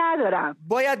شهامت رو ندارم.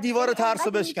 باید دیوار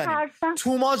ترسو بشکنیم.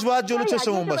 توماج باید جلو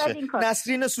چشمون باشه،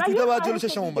 نسرین سفیده باید جلو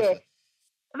چشمون باشه.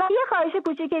 و یه خواهش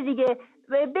کوچیک دیگه،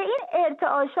 به این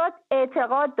ارتعاشات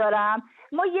اعتقاد دارم.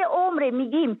 ما یه عمر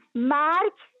میگیم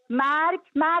مرگ مرگ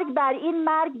مرگ بر این،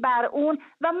 مرگ بر اون،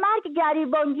 و مرگ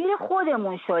گریبانگیر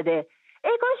خودمون شده.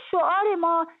 ای کاش شعار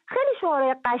ما خیلی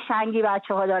شعار قشنگی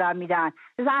بچه‌ها دارن میدن،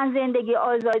 زن، زندگی،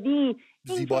 آزادی.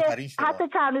 زیباترین شعار. حتی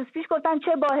چند روز پیش گفتن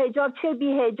چه با حجاب چه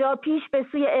بی حجاب، پیش به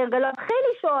سوی انقلاب،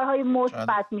 خیلی شعارهای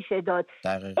مثبت میشه داد.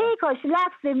 ای کاش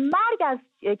لفظ مرگ از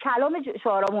کلام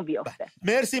شعارامون بیفته.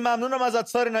 مرسی، ممنونم ازت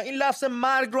سارینا. این لفظ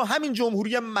مرگ رو همین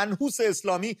جمهوری منحوس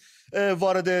اسلامی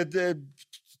وارد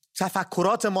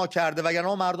تفکرات ما کرده، وگرنه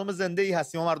ما مردم زنده‌ای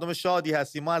هستیم، ما مردم شادی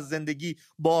هستیم، ما از زندگی،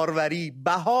 باروری،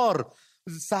 بهار،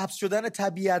 سبز شدن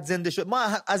طبیعت، زنده شد، ما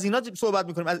از اینا صحبت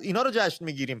میکنیم، از اینا رو جشن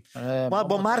میگیریم. ما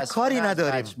با مرگ کاری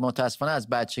نداریم. متاسفانه از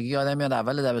بچگی یادم میاد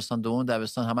اول دبستان، دوم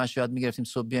دبستان همش یاد میگرفتیم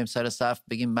صبح بیایم سر صف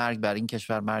بگیم مرگ بر این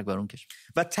کشور، مرگ بر اون کشور.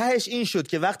 و تهش این شد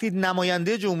که وقتی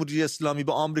نماینده جمهوری اسلامی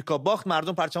با آمریکا باخت،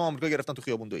 مردم پرچم آمریکا گرفتن تو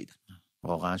خیابون دویدن.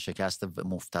 واقعا شکست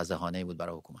مفتضحانه‌ای بود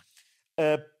برای حکومت.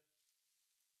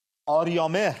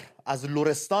 آریامهر از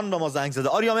لرستان به ما زنگ زده.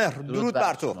 آریامهر درود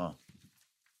بر تو.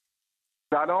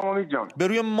 سلام امید جان. به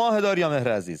روی ماه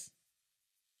آریامهر عزیز.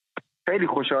 خیلی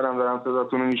خوشحالم دارم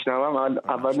صداتون رو میشنوم.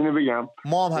 اول اینو بگم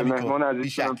ما هم همینطور. مهمان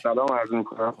عزیزم سلام عرض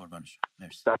میکنم.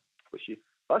 مرسی.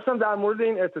 خواستم در مورد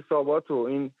این اعتصابات و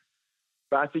این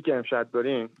بحثی که امشب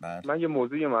داریم من یه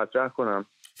موضوعی مطرح کنم.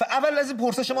 اول از این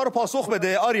پرسش ما رو پاسخ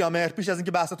بده آریامهر، پیش از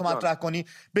اینکه بحث تو مطرح کنی.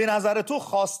 به نظر تو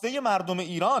خواسته مردم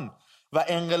ایران و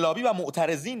انقلابی و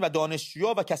معترضین و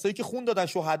دانشجوها و کسایی که خون دادن،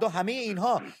 شهدا، همه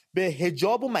اینها به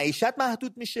حجاب و معیشت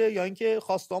محدود میشه یا اینکه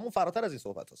خواسته‌هامون فراتر از این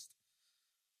صحبت است؟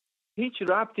 هیچ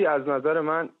ربطی از نظر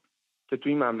من که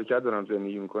توی این مملکت دارم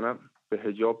زندگی میکنم به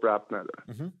حجاب ربط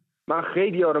نداره. من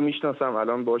خیلی ها رو میشناسم،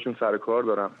 الان باشون سر کار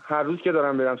دارم. هر روز که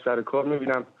دارم برم سر کار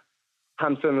میبینم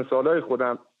همسن سالای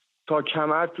خودم تا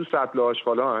کمر تو سطل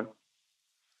آشغالان،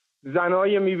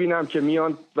 زنایی میبینم که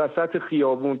میان وسط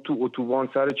خیابون تو اتوبان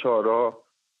سر چهارراه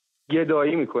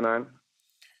گدایی میکنن،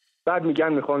 بعد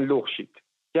میگن میخوان لخ شید.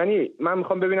 یعنی من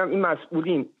میخوام ببینم این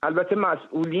مسئولین، البته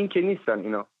مسئولین که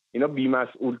نیستن، اینا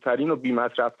بی‌مسئول ترین و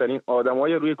بی‌مصرف ترین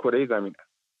آدمای روی کره زمینن.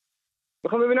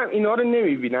 میخوام ببینم اینا رو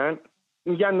نمیبینن،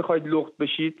 میگن میخواید لخت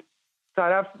بشید.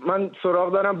 طرف من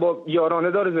سراغ دارم با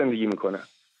یارانه داره زندگی میکنه،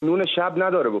 نون شب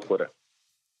نداره بخوره،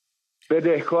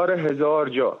 بدهکار 1000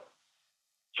 جا.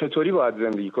 چطوری باید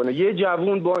زندگی کنه یه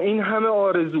جوون با این همه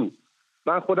آرزو؟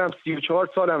 من خودم 34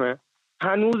 سالمه،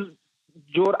 هنوز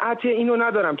جرأت اینو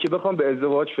ندارم که بخوام به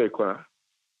ازدواج فکر کنم.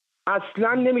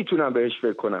 اصلا نمیتونم بهش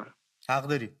فکر کنم. حق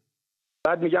داری.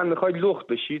 بعد میگن میخواید لخت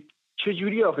بشید.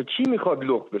 چجوری آخه؟ کی میخواد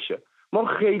لخت بشه؟ ما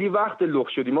خیلی وقت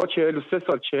لخت شدیم. ما 43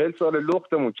 سال 40 سال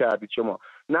لختمون کردید شما.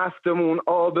 نفتمون،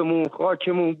 آبمون،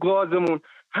 خاکمون، گازمون،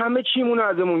 همه چیمون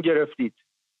ازمون گرفتید.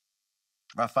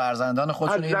 و فرزندان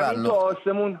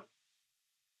خودشون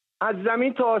از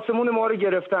زمین تا آسمون ما رو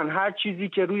گرفتن. هر چیزی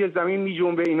که روی زمین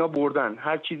میجنبه اینا بردن،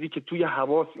 هر چیزی که توی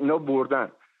حواس اینا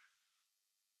بردن.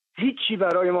 هیچی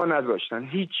برای ما نذاشتن،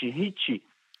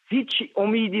 هیچی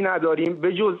امیدی نداریم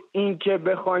به جز این که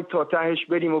بخوایم تا تهش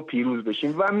بریم و پیروز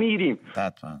بشیم و میریم.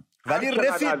 ولی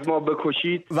رفیق از ما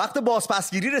بکشید. وقت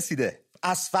بازپسگیری رسیده،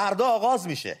 از فردا آغاز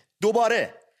میشه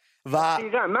دوباره. و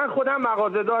من خودم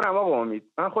مغازه دارم آقا امید،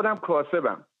 من خودم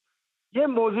کاسبم. یه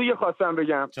موضوعی خواستم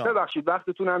بگم، ببخشید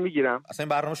وقتتونم میگیرم. اصلا این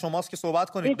برنامه شماست که صحبت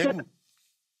کنید. بگو.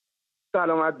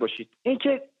 سلامت باشید. این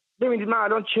که ببینید من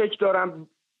الان چک دارم،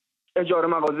 اجاره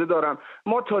مغازه دارم.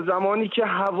 ما تا زمانی که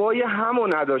هوای همو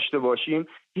نداشته باشیم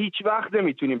هیچ وقت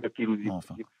نمیتونیم به پیروزی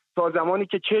برسیم. تا زمانی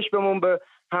که چشممون به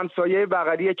همسایه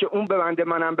بغلیه که اون ببنده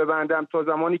منم ببندم، تا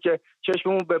زمانی که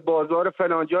چشممون به بازار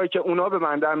فلان جایی که اونا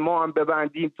ببندن ما هم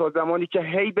ببندیم، تا زمانی که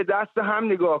هی به دست هم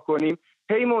نگاه کنیم،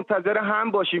 هی منتظر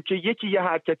هم باشیم که یکی یه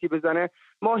حرکتی بزنه،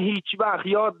 ما هیچ وقت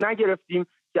یاد نگرفتیم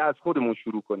که از خودمون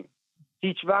شروع کنیم.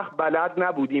 هیچ وقت بلد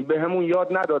نبودیم، به همون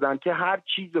یاد ندادن که هر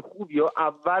چیز خوبی یا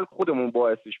اول خودمون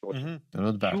باعثش باشیم،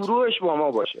 شروعش با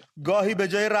ما باشه. گاهی به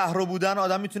جای رهرو بودن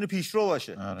آدم میتونه پیشرو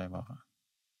باشه. آره واقعا.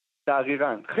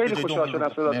 دقیقاً. خیلی خوشحال شدم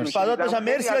صداتون شنیدم.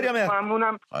 مرسی آریا.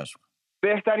 ممنونم.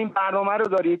 بهترین برنامه رو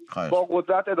دارید. با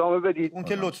قدرت ادامه بدید. اون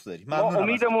که لطف داری. ما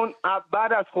امیدمون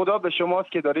بعد از خدا به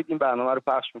شماست که دارید این برنامه رو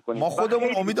پخش میکنید. ما خودمون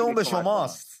امیدمون به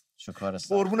شماست.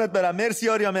 قربونت برم. مرسی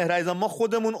آریا مهرعیزم. ما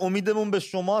خودمون امیدمون به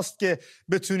شماست که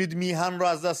بتونید میهن رو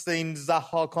از دست این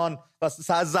ضحاکان و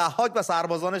ضحاک و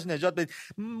سربازانش نجات بدید.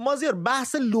 مازیار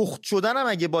بحث لخت شدن هم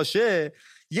اگه باشه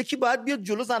یکی باید بیاد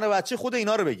جلو زن و بچه خود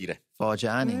اینا رو بگیره.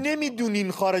 فاجعه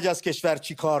نمیدونین خارج از کشور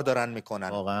چی کار دارن میکنن.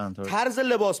 واقعا طرز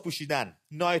لباس پوشیدن،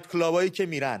 نایت کلابایی که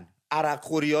میرن، عرق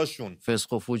خوریاشون،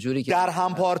 فسق و فجوری که در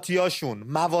هم پارتیاشون،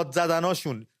 مواد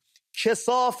زدناشون،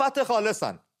 کثافت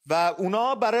خالصن و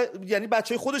اونا برای یعنی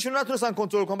بچهای خودشون نتونستن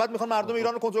کنترل کنن، بعد میخوان مردم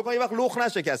ایران رو کنترل کنن. یه وقت لخ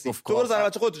نشه کسی. تو برو زن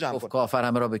بچه خودت جمع کن. کافر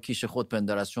همه را به کیش خود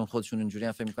پندار است، چون خودشون اینجوری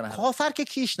هم فکر میکنن. کافر که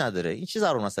کیش نداره. این چیز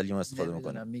ضرور مسئله استفاده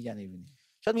میکنه. میگن میبینی.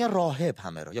 شاید میگن راهب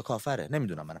همه را یا کافره،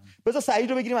 نمیدونم منم. بذار سعید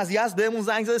رو بگیریم از یزد بهمون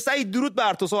زنگ زده. سعید درود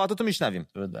بر تو، صحبتاتو میشنویم.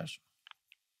 درود بر شما.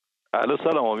 الو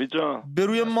سلام امید جان. به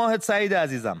روی ماهت سعید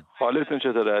عزیزم. حالتون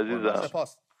چطوره عزیزم؟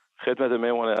 سپاس. خدمت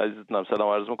مهمون عزیزتونم سلام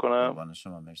عرض میکنم. قربان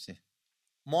شما مرسی.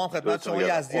 ما هم خدمت شما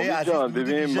یزدیای عزیز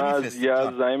ببین من از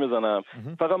یزد زنگ میزنم.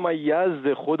 فقط من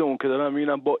یزد خودمون که دارم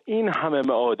میبینم با این همه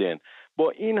معادن، با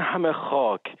این همه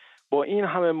خاک، با این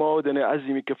همه معادن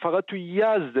عظیمی که فقط تو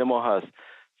یزد ما هست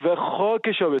و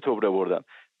خاکشا به تبره بردن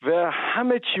و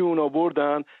همه چی اونا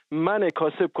بردن. من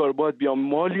کاسب کار باید بیام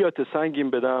مالیات سنگین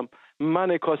بدم،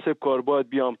 من کاسب کار باید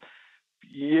بیام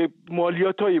یه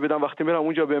مالیاتایی بدم. وقتی میرم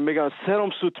اونجا بهم میگن سرم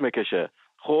سوت میکشه.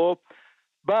 خب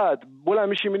بعد بلند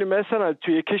میشی میری مثلا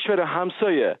توی کشور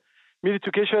همسایه، میری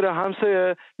تو کشور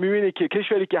همسایه میبینی که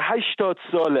کشوری که 80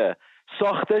 ساله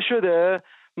ساخته شده،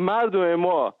 مردم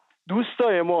ما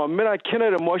دوستای ما میرن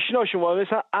کنار ماشیناشون و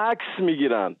مثلا عکس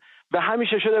میگیرن و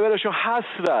همیشه شده براشون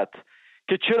حسرت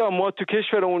که چرا ما تو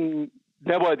کشورمون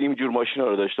نباید اینجور ماشینا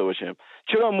رو داشته باشیم،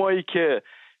 چرا مایی که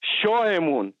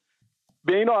شاهمون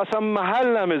به اینا اصلا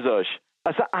محل نمیذاش،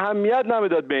 اصلا اهمیت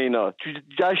نمیداد به اینا.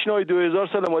 جشنهای 2000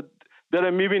 سال ما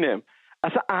داره میبینیم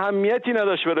اصلا اهمیتی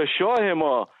نداشت برای شاه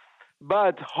ما.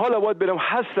 بعد حالا باید بریم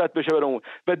حسرت بشه برامون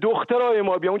و دخترای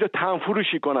ما بیا اونجا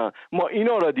تنفروشی کنن. ما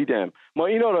اینا را دیدیم، ما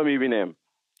اینا را میبینیم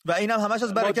و اینم همش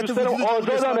از برکت وجود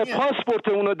آزادانه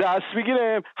پاسپورتمون رو دست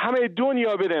بگیریم، همه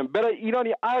دنیا بریم برای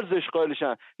ایرانی ارزش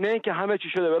قائلشن، نه اینکه همه چی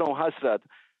شده برام حسرت.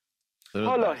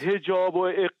 حالا حجاب و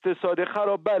اقتصاد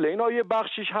خراب بله اینا یه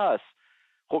بخشیش هست،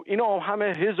 خب اینا همه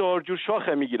هزار جور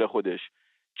شاخه میگیره خودش.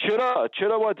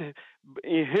 چرا باید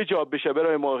این حجاب بشه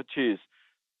برای ما چیز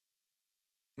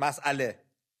مسئله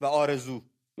و آرزو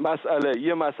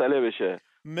یه مسئله بشه؟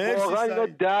 واقعا اینا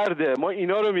درده، ما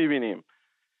اینا رو میبینیم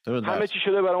همه چی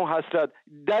شده برای اون حسرت.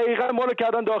 دقیقا ما رو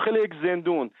کردن داخل یک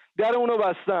زندون، در اونو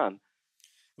بستن.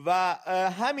 و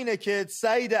همینه که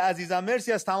سعید عزیزم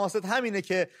مرسی از تماست، همینه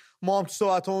که ما هم تو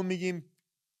صحبتمون میگیم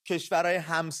کشورهای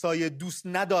همسایه دوست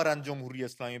ندارن جمهوری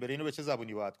اسلامی بره. اینو به چه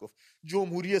زبونی باید گفت؟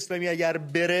 جمهوری اسلامی اگر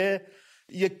بره،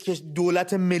 یک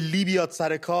دولت ملی بیاد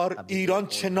سر کار، ایران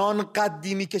چنان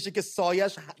قدی میکشه که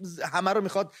سایش همه رو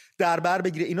میخواد در بر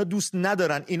بگیره. اینا دوست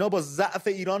ندارن. اینا با ضعف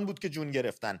ایران بود که جون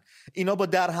گرفتن. اینا با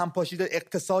در هم پاشیده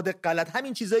اقتصاد غلط،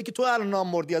 همین چیزایی که تو الان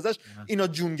نام بردی ازش، اینا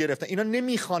جون گرفتن. اینا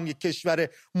نمیخوان یک کشور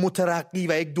مترقی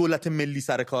و یک دولت ملی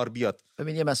سر کار بیاد.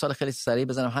 ببین یه مثال خیلی سریع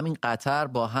بزنم. همین قطر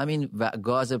با همین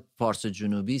گاز پارس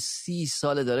جنوبی 30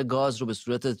 سال داره گاز رو به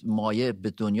صورت مایع به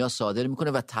دنیا صادر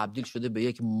میکنه و تبدیل شده به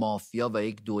یک مافیا و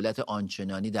یک دولت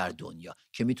آنچنانی در دنیا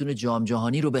که میتونه جام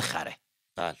جهانی رو بخره.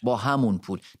 با همون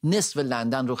پول نصف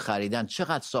لندن رو خریدن.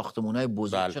 چقدر ساختمان‌های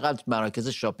بزرگ، چقدر مراکز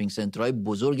شاپینگ سنترهای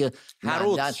بزرگ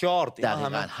لندن،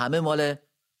 دقیقاً همه مال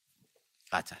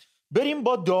قطر. بریم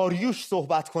با داریوش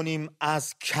صحبت کنیم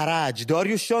از کرج.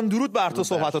 داریوش جان درود بر تو،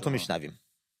 صحبتاتو میشنویم.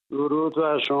 درود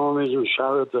بر شما میجون،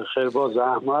 شبت بخیر. با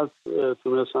زحمت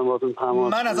تونستم باتون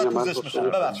تماس من ازت پوزش میخوام،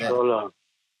 ببخشید.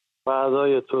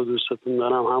 بعدای تو دوستتون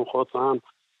دارم، هم خودت هم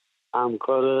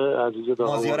همکار عزیز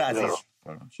مازیار عزیز.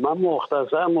 من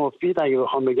مختصر مفید اگه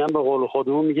بخوام بگم، به قول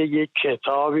خودمون میگه یک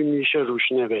کتابی میشه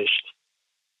روش نوشت.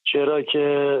 چرا که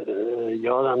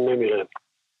یادم نمیره،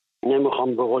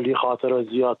 نمیخوام به قولی خاطره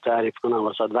زیاد تعریف کنم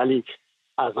وسط، ولی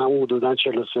از همون حدوداً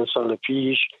 43 سال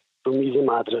پیش تو میز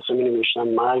مدرسه می نوشتم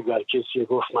مرگ بر کسی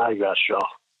گفت مرگ بر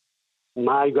شاه،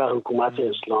 مرگ بر حکومت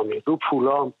اسلامی. رو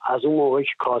پولام از اون موقعی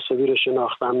که کاسبی رو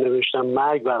شناختم نوشتم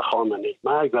مرگ بر خامنه‌ای،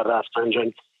 مرگ بر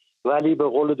رفسنجانی. ولی به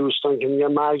قول دوستان که میگن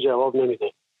مرگ جواب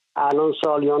نمیده. الان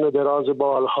سالیان دراز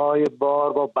بالهای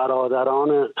بار با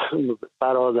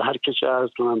برادر که چه از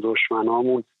کنن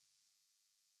دشمنامون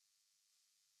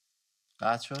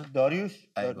قطع شد. داریوش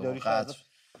قطع.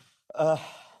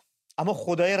 اما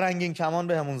خدای رنگین کمان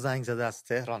به همون زنگ زده از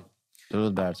تهران.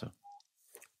 درود بر تو.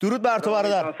 درود بر تو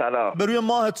برادر. سلام. به روی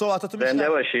ماهت صحبتاتو میشنم. زنده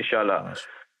باشی ان شاءالله.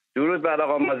 درود بر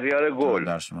آقا مازیار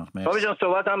گل. بابا جان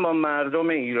صحبتم با مردم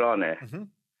ایرانه.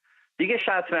 دیگه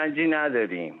شطرنجی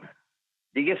نداریم.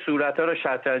 دیگه صورت‌ها رو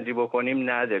شطرنجی بکنیم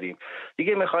نداریم.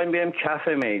 دیگه می‌خوایم بیایم کف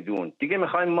میدون. دیگه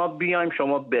می‌خوایم ما بیایم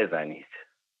شما بزنید.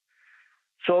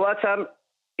 صحبتم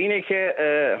اینه که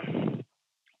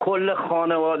کل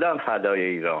خانواده‌ام فدای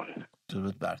ایران.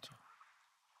 درود بر تو.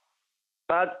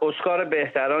 بعد اسکار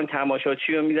بهتران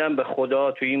تماشاچی رو میدم به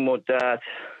خدا. تو این مدت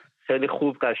خیلی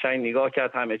خوب قشنگ نگاه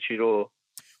کرد همه چی رو.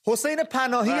 حسین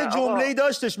پناهی جمله‌ای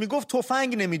داشتش، میگفت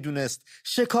تفنگ نمیدونست،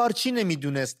 شکارچی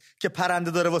نمیدونست که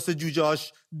پرنده داره واسه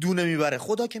جوجه‌اش دونه میبره.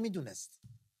 خدا که میدونست.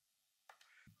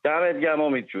 دمت گرم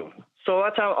امید جون.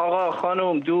 صحبتم آقا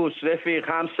خانم دوست رفیق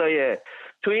همسایه،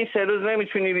 تو این 3 روز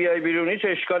نمیتونی بیای بیرون، هیچ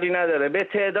اشکالی نداره. به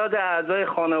تعداد اعضای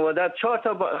خانوادت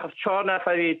 4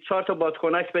 نفری 4 تا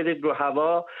بادکنک بدید رو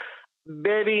هوا،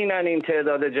 ببینن این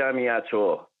تعداد جمعیت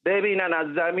رو، ببینن از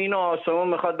زمین و آسمون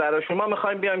میخواد برای شما.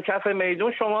 میخوایم بیایم کف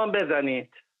میدون، شما هم بزنید.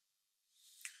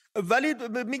 ولی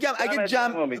میگم اگه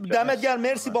دمت گرم،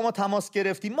 مرسی با ما تماس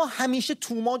گرفتی. ما همیشه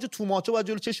توماج و توماچو باید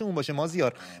جلو چشمون باشه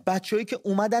مازیار. بچه‌ای که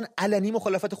اومدن علنی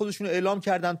مخالفت خودشون رو اعلام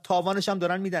کردن، تاوانش هم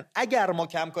دارن میدن. اگر ما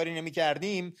کمکاری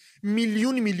نمی‌کردیم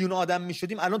میلیون آدم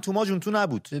میشدیم. الان توماج اون تو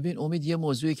نبود. ببین امید، یه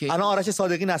موضوعی که الان آرش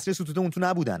صادقی، نصری ستوده اون تو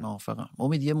نبودن. موافقم.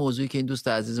 امید، یه موضوعی که این دوست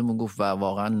عزیزمون گفت و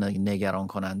واقعا نگران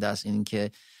کننده است، این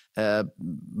که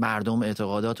مردم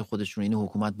اعتقادات خودشون، این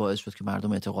حکومت باعث شد که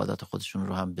مردم اعتقادات خودشون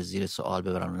رو هم به زیر سوال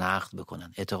ببرن و نقد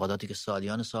بکنن. اعتقاداتی که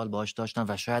سالیان سال باهاش داشتن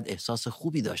و شاید احساس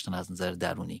خوبی داشتن از نظر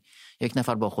درونی. یک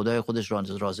نفر با خدای خودش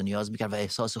راز و نیاز میکرد و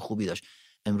احساس خوبی داشت.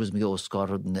 امروز میگه اسکار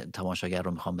رو تماشاگر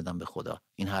رو میخوام بدم به خدا.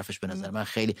 این حرفش به نظر من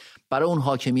خیلی برای اون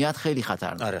حاکمیت خیلی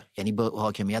خطرناکه. یعنی با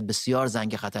حاکمیت بسیار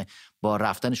زنگ خطر. با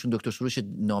رفتنشون دکتر سروش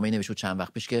نامه‌ای نوشت چند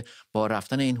وقت پیش که با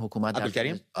رفتن این حکومت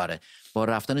با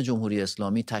رفتن جمهوری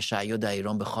اسلامی تشیع در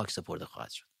ایران به خاک سپرده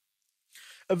خواهد شد.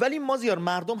 ولی مازیار،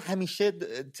 مردم همیشه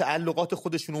تعلقات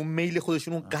خودشون و میل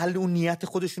خودشون و قلب و نیت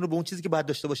خودشون رو به اون چیزی که باید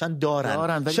داشته باشن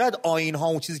دارن. شاید آیین ها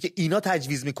اون چیزی که اینا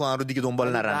تجویز میکنن رو دیگه دنبال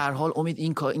نرن. در هر حال امید،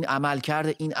 این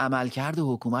عملکرد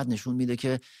حکومت نشون میده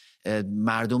که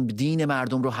مردم دین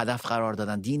مردم رو هدف قرار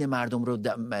دادن، دین مردم رو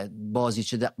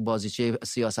بازیچه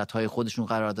سیاست‌های خودشون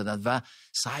قرار دادن و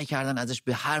سعی کردن ازش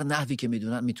به هر نحوی که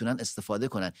میتونن استفاده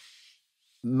کنن.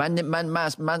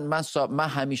 من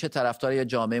همیشه طرفدار یه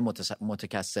جامعه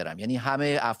متکثرم. یعنی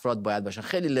همه افراد باید باشن.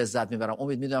 خیلی لذت میبرم.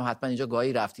 امید، میدونم حتما اینجا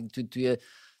گاهی رفتین توی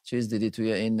چیز دیدی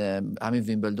توی این همین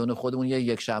ویمبلدون خودمون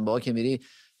یک شنبه ها که میری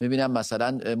میبینم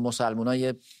مثلا مسلمونا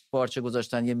یه پارچه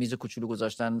گذاشتن، یه میز کوچولو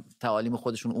گذاشتن، تعالیم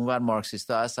خودشون، اونور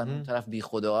مارکسیستا هستن، اون طرف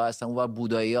بیخداها هستن، اونور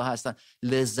بودایی‌ها هستن،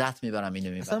 لذت میبرم اینو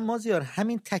میبرم. مثلا مازیار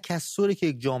همین تکثری که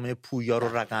یک جامعه پویا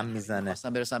رو رقم میزنه،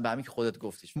 اصلا برسن به همین که خودت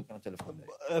گفتیش. تلفن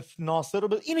ناصر رو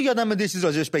اینو یادم میاد چیز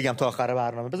راجعش بگم تا آخر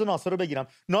برنامه. بذار ناصر رو بگیرم.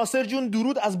 ناصر جون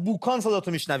درود از بوکان،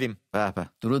 صداتو میشنویم. به به،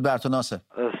 درود بر تو ناصر.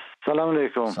 سلام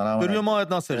علیکم. درود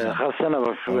ماهت ناصر جان. خسته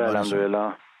نباشی.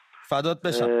 الحمدلله. فدات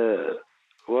بشم.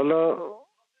 والا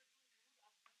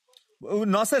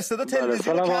ناصر صدا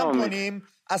تلویزیون رو کم کنیم،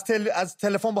 از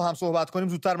تلفن با هم صحبت کنیم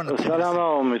زودتر. من سلام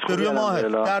امید. روی ماه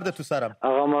درد تو سرم.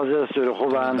 آقا مازیار سوری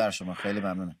خوبن؟ در شما خیلی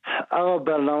ممنونم. آقا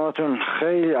برنامه‌تون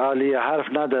خیلی عالیه، حرف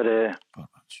نداره.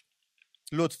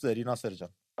 لطف داری ناصر جان.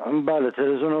 بله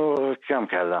تلویزیون رو کم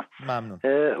کردم. ممنون.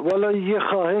 والا یه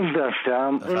خواهش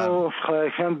داشتم، اونو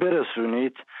خواهشم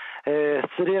برسونید.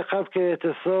 سری قبل که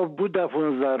اعتصاب بود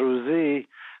 15 روزی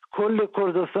کل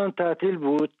کردستان تعطیل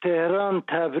بود. تهران،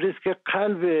 تبریز که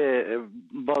قلب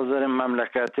بازار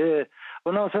مملکته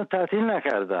اونا اصلا تعطیل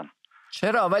نکردن.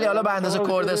 چرا؟ ولی حالا به اندازه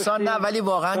کردستان نه، ولی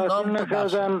واقعا تعطیل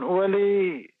نکردن،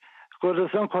 ولی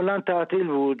کردستان کلا تعطیل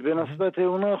بود. به نسبت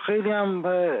اونا خیلی هم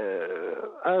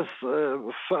از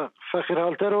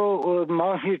فقیرحالتر و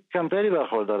معاشی کمتری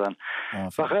برخوردارن.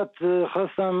 فقط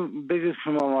خواستم بگید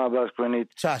شما محبت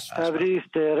کنید تبریز،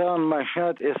 تهران،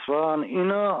 مشهد، اصفهان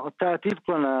اینا تعطیل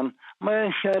کنن.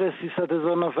 ما شهر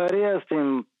 300,000 نفری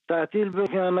هستیم، تعطیل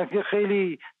بکنن که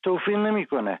خیلی توفیق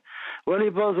نمیکنه، ولی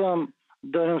بازم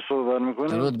داریم صحبت میکنیم.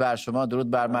 درود بر شما،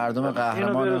 درود بر مردم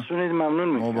قهرمان ممنون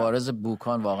میشم. مبارز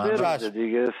بوکان. واقعا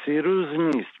دیگه 30 روز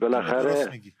نیست،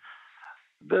 بالاخره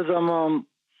بذار ما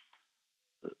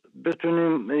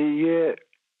بتونیم یه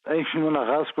عیشمون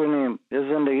عوض کنیم، یه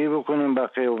زندگی بکنیم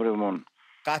بقیه عمرمون.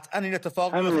 قطعا این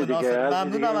اتفاق میفته ناصر.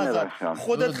 ممنونم ازت.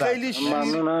 خودت خیلی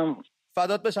ممنونم.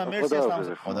 فدات بشم. مرسی.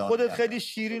 خودت خیلی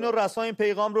شیرین و رسا این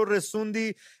پیغام رو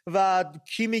رسوندی. و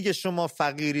کی میگه شما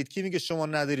فقیرید؟ کی میگه شما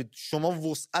ندارید؟ شما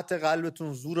وسعت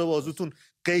قلبتون، زور بازوتون،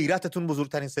 غیرتتون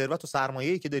بزرگترین ثروت و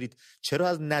سرمایه‌ای که دارید. چرا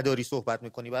از نداری صحبت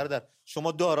میکنی برادر؟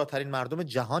 شما داراترین مردم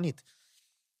جهانید.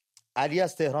 علی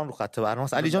از تهران رو خط برنامه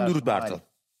است. علی جان درود بر تو.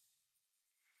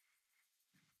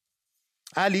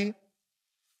 علی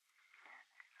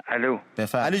الو.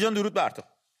 علی جان درود بر تو.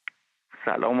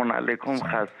 سلام علیکم.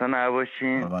 خسته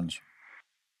نباشین.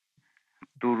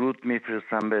 درود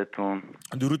میفرستم بهتون.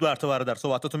 درود بر تو برادر.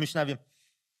 صحبتاتو میشنویم.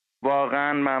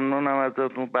 واقعا ممنونم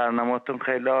ازتون. برنامه‌تون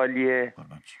خیلی عالیه.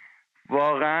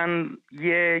 واقعا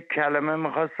یه کلمه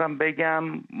میخواستم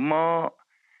بگم. ما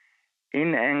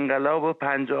این انقلاب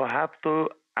 57 رو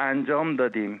انجام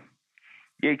دادیم.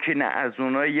 یکی نه از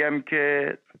اونایی هم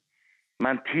که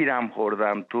من تیرم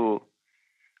خوردم تو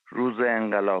روز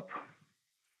انقلاب،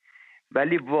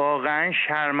 ولی واقعا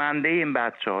شرمنده این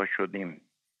بچه ها شدیم.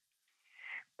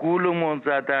 گولمون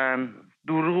زدن،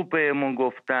 دروغ بهمون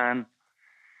گفتن.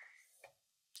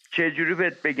 چجوری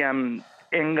بهت بگم،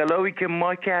 انقلابی که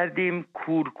ما کردیم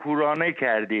کورکورانه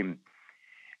کردیم.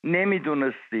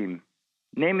 نمیدونستیم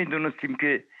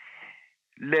که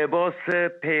لباس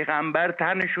پیغمبر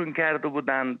تنشون کرده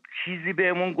بودن. چیزی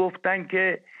بهمون گفتن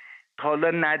که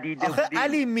حالا ندیده بودیم. آخه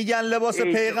علی میگن لباس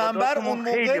پیغمبر اون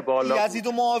موقع یزید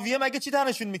و معاویه مگه چی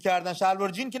تنشون میکردن؟ شلوار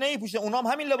جین که نمیپوشه، اونا هم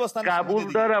همین لباس تنشون.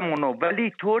 قبول دارم اونو،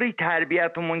 ولی طوری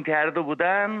تربیتمون کرده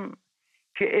بودن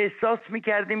که احساس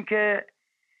میکردیم که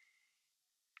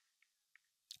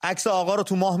عکس آقا رو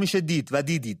تو ماه میشه دید و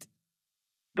دیدید.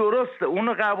 درسته،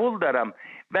 اونو قبول دارم،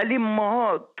 ولی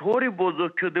ما طوری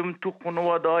بزرگ شدیم تو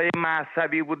خانواده‌های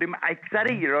مذهبی بودیم. اکثر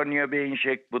ایرانی‌ها به این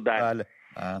شکل بودن. بله.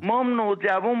 ما هم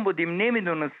نوجوان بودیم،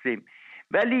 نمیدونستیم،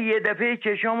 ولی یه دفعه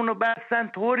چشامونو بستن،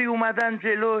 طوری اومدن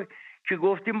جلو که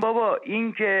گفتیم بابا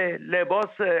این که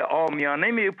لباس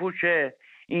عامیانه میپوشه،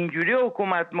 اینجوری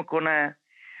حکومت میکنه،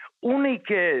 اونی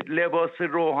که لباس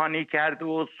روحانی کرده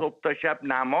و صبح تا شب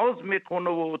نماز میخونه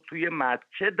و توی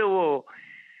مسجد و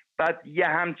بعد یه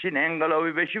همچین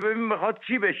انقلابی بشه، ببین میخواد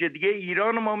چی بشه دیگه.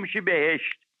 ایران ما میشه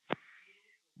بهشت.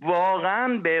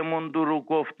 واقعا بهمون دروغ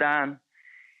گفتن.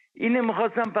 اینه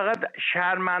میخواستم فقط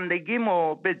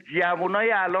شرمندگیمو به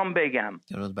جوانای الان بگم.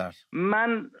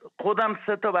 من خودم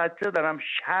 3 بچه دارم،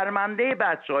 شرمنده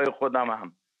بچهای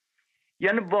خودمم.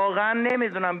 یعنی واقعا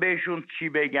نمیدونم بهشون چی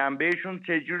بگم، بهشون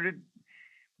چجوری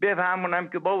بفهمونم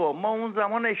که بابا ما اون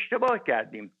زمان اشتباه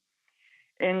کردیم،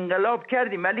 انقلاب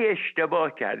کردیم ولی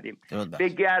اشتباه کردیم. به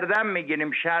گردن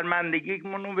میگیریم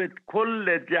شرمندگیمونو به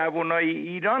کل جوانای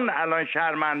ایران. الان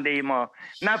شرمنده ای ما،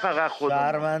 نه فقط خودمون.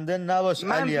 شرمنده نباش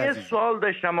من علی یه سوال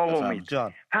داشتم آقا امید،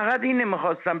 فقط اینه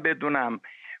میخواستم بدونم،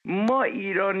 ما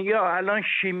ایرانی‌ها الان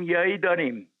شیمیایی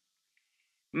داریم،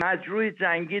 مجروح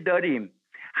جنگی داریم،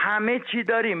 همه چی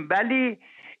داریم، ولی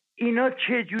اینا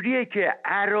چجوریه که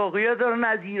عراقی‌ها دارن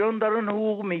از ایران دارن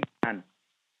حقوق میگیرن؟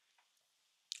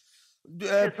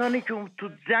 کسانی که تو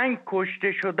جنگ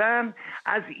کشته شدن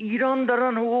از ایران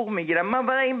دارن حقوق میگیرن. من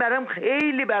فقط این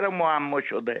خیلی برام معما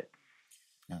شده.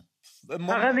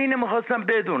 فقط اینو میخواستم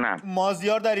بدونم.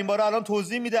 مازیار در این باره الان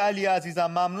توضیح میده. علی عزیزم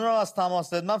ممنونم از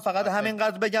تماست. من فقط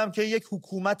همینقدر بگم که یک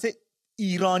حکومت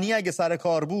ایرانی اگه سر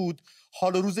کار بود،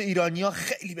 حال و روز ایرانی‌ها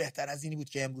خیلی بهتر از اینی بود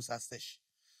که امروز هستش.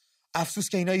 افسوس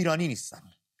که اینا ایرانی نیستن.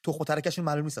 تو خود ترکشون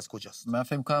معلوم نیست از کجاست. من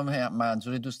فکر می‌کنم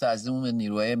منظور دوست عزیزمون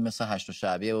نیروهای مثل هشت و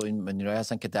شعبیه و این نیروهای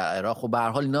هستن که در عراق و به هر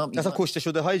حال اینا مثلا کشته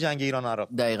شده های جنگ ایران و عراق.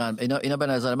 دقیقاً اینا به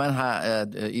نظر من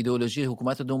ایدئولوژی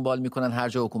حکومت دنبال میکنن. هر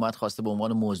جا حکومت خواسته به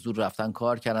عنوان مزدور رفتن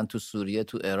کار کردن، تو سوریه،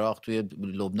 تو عراق، توی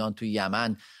لبنان، توی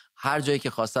یمن، هر جایی که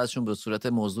خواسته ازشون به صورت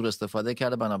مزدور استفاده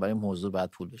کرده. بنابراین مزدور باید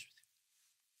پول بشه.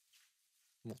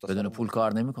 بدون پول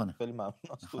کار نمیکنه. خیلی ممنون.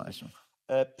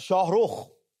 شاهرخ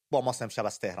با ما امشب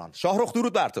از تهران. شاهرخ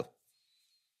درود بر تو.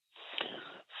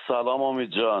 سلام امید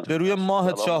جان. به روی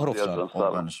ماهت شاهرخ جان.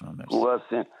 خوب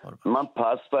هستین؟ من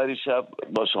پس پریشب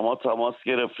با شما تماس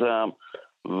گرفتم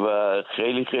و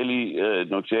خیلی خیلی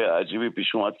نکته عجیبی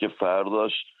پیش اومد که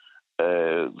فرداش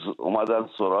اومدن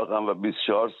سراغم و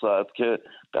 24 ساعت که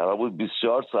قرار بود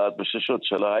 24 ساعت بشه شد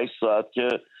 48 ساعت که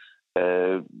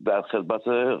در خدمت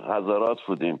حضرات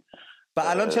بودیم. و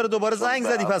الان چرا دوباره زنگ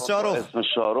زدی پس شاهرخ؟ اسم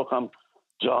شاهرخ هم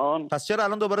جان. پس چرا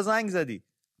الان دوباره زنگ زدی؟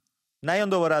 نیان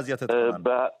دوباره اذیتت کنن.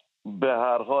 به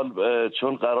هر حال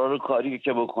چون قرار کاری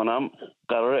که بکنم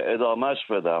قرار ادامهش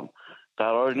بدم،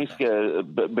 قرار نیست که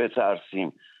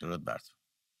بترسیم. درود بر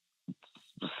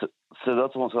تو.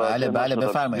 صدات متوجه؟ بله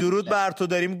بفرمایید. درود بر تو،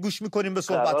 داریم گوش میکنیم به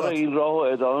صحبتات. قرار این راهو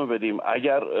ادامه بدیم.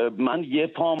 اگر من یه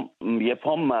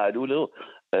پام معلوله،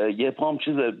 یه پام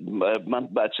من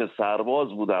بچه سرباز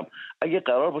بودم، اگه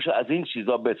قرار باشه از این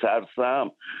چیزا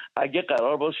بترسم، اگه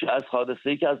قرار باشه از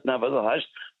حادثه‌ای که از 98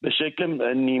 به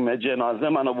شکل نیمه جنازه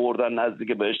منو بردن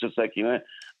نزدیک بهشت سکینه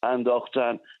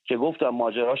انداختن که گفتم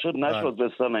ماجرا شد نشد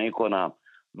بستانه‌ای کنم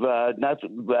و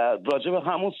راجع به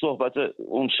همون صحبت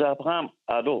اون شب هم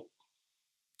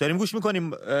داریم گوش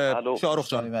میکنیم شاهرخ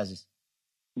جان عزیز.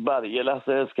 بله یه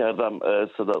لحظه حس کردم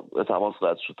صدا تماس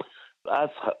قطع شد.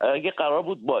 اگه قرار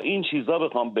بود با این چیزا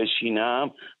بخوام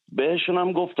بشینم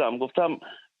بهشونم گفتم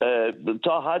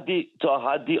تا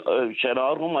حدی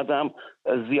کنار اومدم،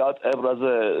 زیاد ابراز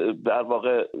در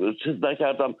واقع چیز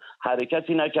نکردم،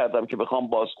 حرکتی نکردم که بخوام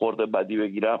بازخورده بدی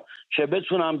بگیرم که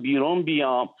بتونم بیرون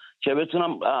بیام، که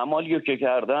بتونم اعمالی که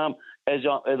کردم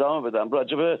ادامه بدم.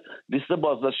 راجع به لیست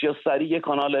بازداشتی ها سریع یک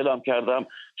کانال اعلام کردم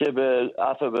که به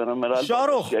عفو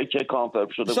بین‌الملل که کانفرم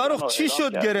شده. شاهرخ چی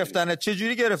شد گرفتنه؟ چه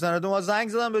جوری گرفتنه؟ ما زنگ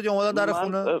زدم بدی اومدن در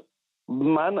خونه؟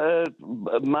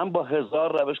 من با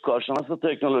 1000 روش کارشناس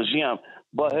تکنولوژی ام،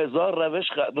 با 1000 روش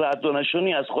رد و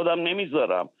نشونی از خودم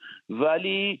نمیذارم،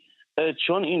 ولی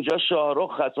چون اینجا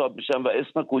شاهرخ خطاب میشم و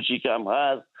اسم کوچیکم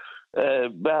هست،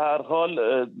 به هر حال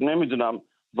نمیدونم،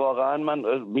 واقعا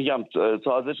من میگم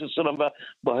تازه شدم و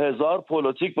با 1000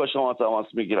 پلیتیک با شما تماس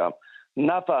میگیرم.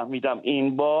 نفهمیدم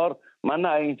این بار من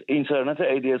نه اینترنت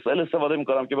ADSL استفاده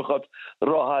میکنم که بخواد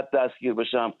راحت دستگیر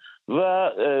بشم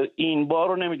و این بار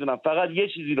رو نمیدونم. فقط یه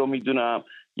چیزی رو میدونم،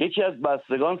 یکی از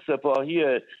بستگان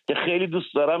سپاهیه که خیلی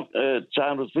دوست دارم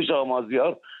چند روز پیش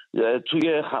مازیار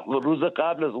توی روز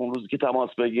قبل از اون روزی که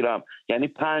تماس بگیرم، یعنی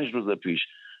 5 روز پیش،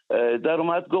 در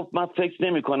اومد گفت من فکر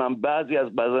نمی کنم بعضی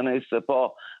از بدنه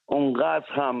سپاه اونقدر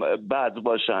هم بد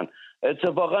باشن.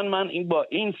 اتفاقا من با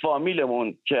این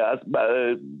فامیلمون که از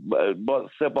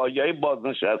سپاهیای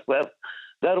بازنشسته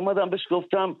در اومدم بهش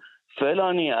گفتم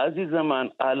فلانی عزیز من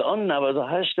الان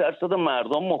 98%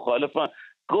 مردم مخالفن.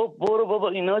 گفت برو بابا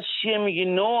اینا چیه میگی،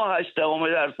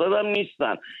 9.8% هم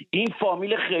نیستن، این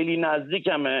فامیل خیلی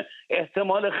نزدیکمه،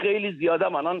 احتمال خیلی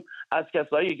زیاده الان از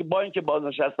کسایی که با اینکه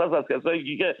بازنشسته است، از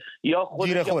کسایی که یا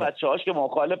خودش یا بچه‌هاش که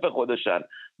مخالف خودشن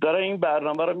داره این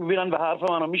برنامه رو میبینن و حرف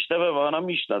منو میشنوه و منو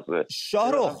میشناسه.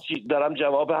 شاهرخ دارم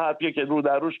جواب حرفی که رو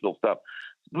در روش گفتم.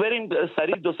 بریم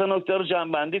سریع 2-3 نکته رو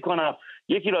جمع‌بندی کنم.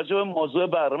 یکی راجع به موضوع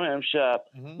برنامه امشب،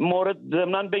 مورد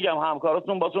ضمن بگم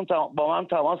همکاراتون با من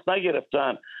تماس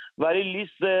نگرفتن، ولی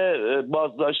لیست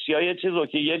بازداشتی‌های چیزو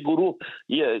که یه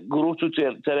گروه تو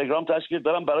تلگرام تشکیل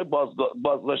دارم برای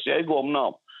بازداشتی‌های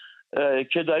گمنام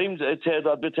که داریم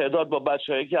تعداد به تعداد با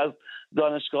بچه‌هایی که از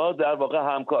دانشگاه در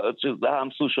واقع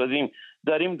همسو شدیم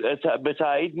داریم به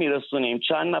تایید میرسونیم.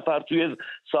 چند نفر توی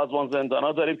سازمان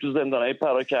زندان‌ها داریم، تو زندان‌های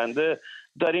پراکنده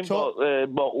داریم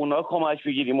با اونا کمک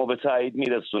بگیریم و به تایید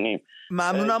میرسونیم.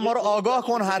 ممنونم، ما رو آگاه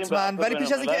کن حتما. ولی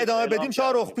پیش از اینکه ادامه بدیم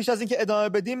شاهرخ، پیش از اینکه ادامه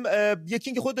بدیم، یکی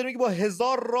اینکه خود داریم که با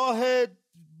 1000 راه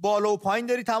بالا و پایین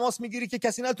داری تماس میگیری که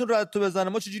کسی نتونه رد تو بزنه.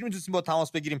 ما چجوری میتونیم با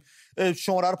تماس بگیریم؟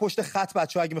 شماره رو پشت خط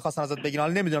بچه‌ها اگه می‌خواستن ازت بگیرن،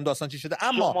 حالا نمیدونم داستان چی شده،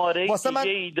 اما واسه من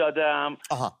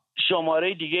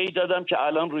شماره دیگه ای دادم که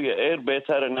الان روی ایر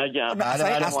بهتره نگم.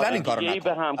 اصلا این کارو نکن.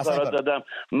 به همکارا دادم.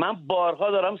 من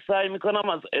بارها دارم سعی میکنم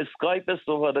از اسکایپ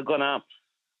استفاده کنم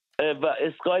و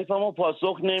اسکایپ همو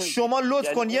پاسخ نمیده. شما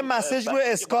لطف کن یه مسیج روی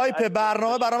اسکایپ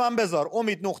برنامه برای من بذار،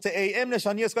 امید.am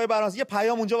نشانی اسکایپ برنامه، یه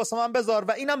پیام اونجا واسه من بذار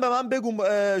و اینم به من بگو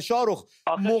شارخ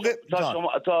موقع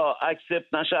تا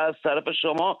اکسپت نشه از طرف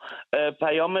شما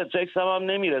پیام تکست هم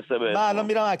نمیرسه. من الان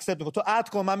میرم اکسپت میکنم، تو اد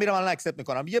کن، من میرم الان اکسپت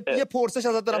میکنم. یه پرسش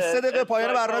ازت دارم، 3 دقیقه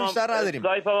پایان برنامه بیشتر نداریم.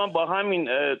 اسکایپ هم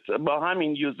با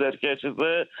همین یوزر که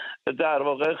چیزه در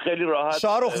واقع خیلی راحت.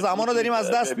 شارخ زمانو داریم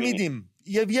از دست میدیم.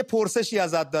 یه پرسشی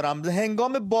ازت دارم،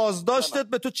 هنگام بازداشتت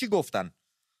به تو چی گفتن؟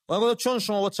 چون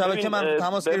شما با شبکه من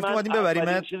تماس گرفتیم اومدیم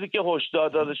ببریم. چیزی که هشدار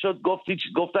داده شد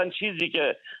گفتن چیزی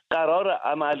که قرار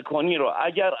عمل کنی رو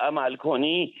اگر عمل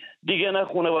کنی دیگه نه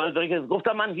خانواده داره. که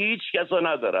گفتم من هیچ کسو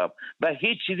ندارم و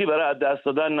هیچ چیزی برای از دست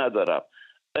دادن ندارم.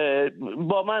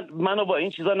 منو با این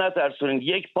چیزا نترسونید.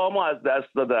 یک پامو از دست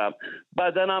دادم،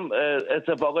 بدنم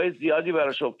اتفاقای زیادی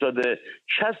براش افتاده،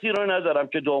 کسی رو ندارم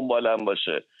که دنبالم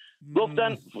باشه.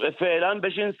 گفتن فعلا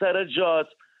بشین سر جات،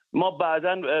 ما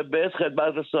بعداً به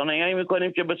خدمت رسانه‌ای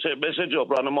میکنیم که بشه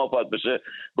جبران مافات بشه.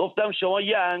 گفتم شما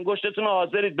یه انگشتتون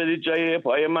حاضرید بدید جای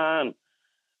پای من؟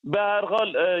 به هر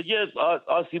حال یه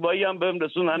آسیبایی هم بهم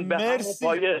رسونن، به همون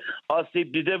پای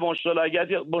آسیب دیده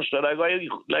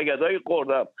لگدهای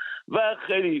خوردم و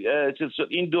خیلی چیز شد.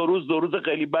 این دو روز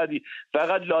خیلی بدی.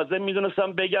 فقط لازم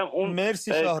میدونستم بگم اون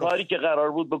کاری که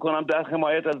قرار بود بکنم در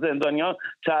حمایت از زندانیان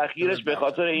تأخیرش به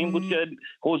خاطر این بود که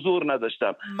حضور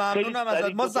نداشتم. ممنونم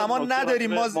ازت. ما زمان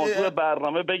نداریم، ما موضوع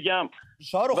برنامه بگم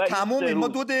شارخ تمومیم، ما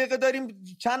 2 دقیقه داریم،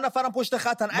 چند نفرم پشت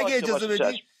خطن. اگه اجازه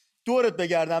بدی دورت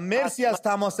بگردم. مرسی از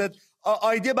تماست.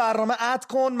 آیدی برنامه اد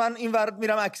کن، من این ور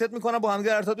میرم اکسپت میکنم، با هم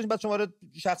دیگه ارتباط بشیم، بعد شماره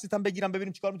شخصیت هم بگیرم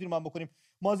ببینیم چیکار میتونیم من بکنیم.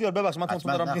 مازیار ببخش من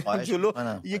تونتون دارم جلو.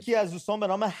 یکی از دوستان به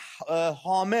نام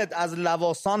حامد از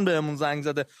لواسان بهمون زنگ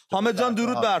زده. حامد جان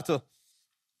درود بر تو.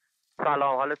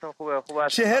 سلام، حالتون خوبه؟ خوب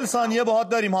است. 40 ثانیه باهات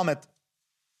داریم حامد.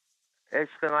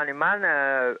 عشق منی. من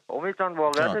امید جان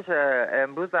واقعیتش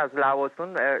امروز از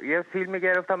لواسون یه فیلمی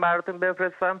گرفتم براتون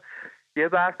بفرستم، یه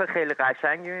برف خیلی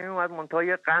قشنگی میومد، منتها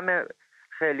یه غم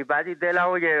خیلی بدی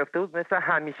دلمو گرفته بود، مثل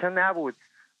همیشه نبود.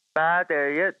 بعد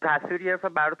یه تصویر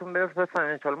گرفتم براتون بفرستم،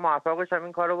 ان شاءالله موفق بشم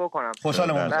این کارو بکنم.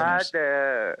 خوشحالم. بعد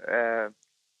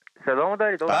صدامو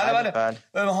دارید؟ بله.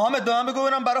 حامد به من بگو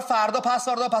ببینم برای فردا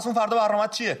پس اون فردا برنامه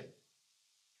چیه؟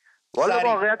 والا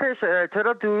واقعیتش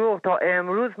چرا دروغ، تا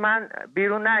امروز من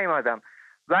بیرون نیومدم،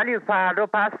 ولی فردا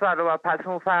پس فردا و پس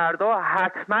اون فردا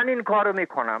حتما این کارو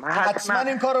میکنم. حتما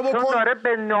این کارو بکن، چون داره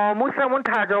به ناموسمون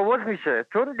تجاوز میشه،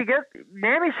 چون دیگه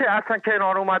نمیشه اصلا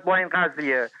کنار اومد با این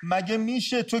قضیه. مگه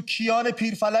میشه تو کیان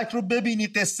پیرفلک رو ببینی،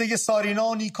 قصه سارینا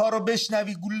و نیکا رو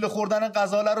بشنوی، گلوله خوردن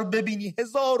غزاله رو ببینی،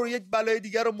 1001 بلای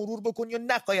دیگر رو مرور بکنی و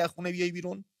نخوای از خونه بیای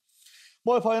بیرون؟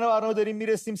 ما به پایان برنامه داریم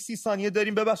میرسیم. 30 ثانیه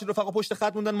داریم. ببخشید رفقا پشت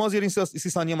خط موندن. مازیار این 30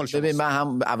 ثانیه مال شماست. ببین من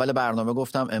هم اول برنامه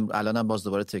گفتم، الانم باز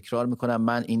دوباره تکرار میکنم،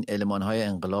 من این المان‌های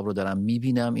انقلاب رو دارم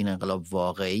میبینم. این انقلاب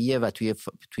واقعیه و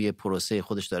توی پروسه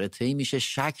خودش داره طی میشه.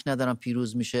 شک ندارم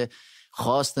پیروز میشه.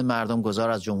 خواست مردم گذار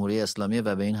از جمهوری اسلامی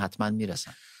و به این حتما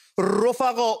میرسن.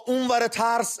 رفقا اونور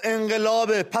ترس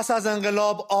انقلابه، پس از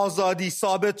انقلاب آزادی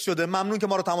ثابت شده. ممنون که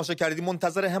ما رو تماشا کردید.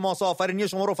 منتظر حماسه آفرینی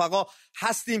شما رفقا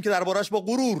هستیم که دربارش با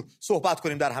غرور صحبت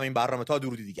کنیم در همین برنامه. تا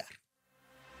درودی دیگر.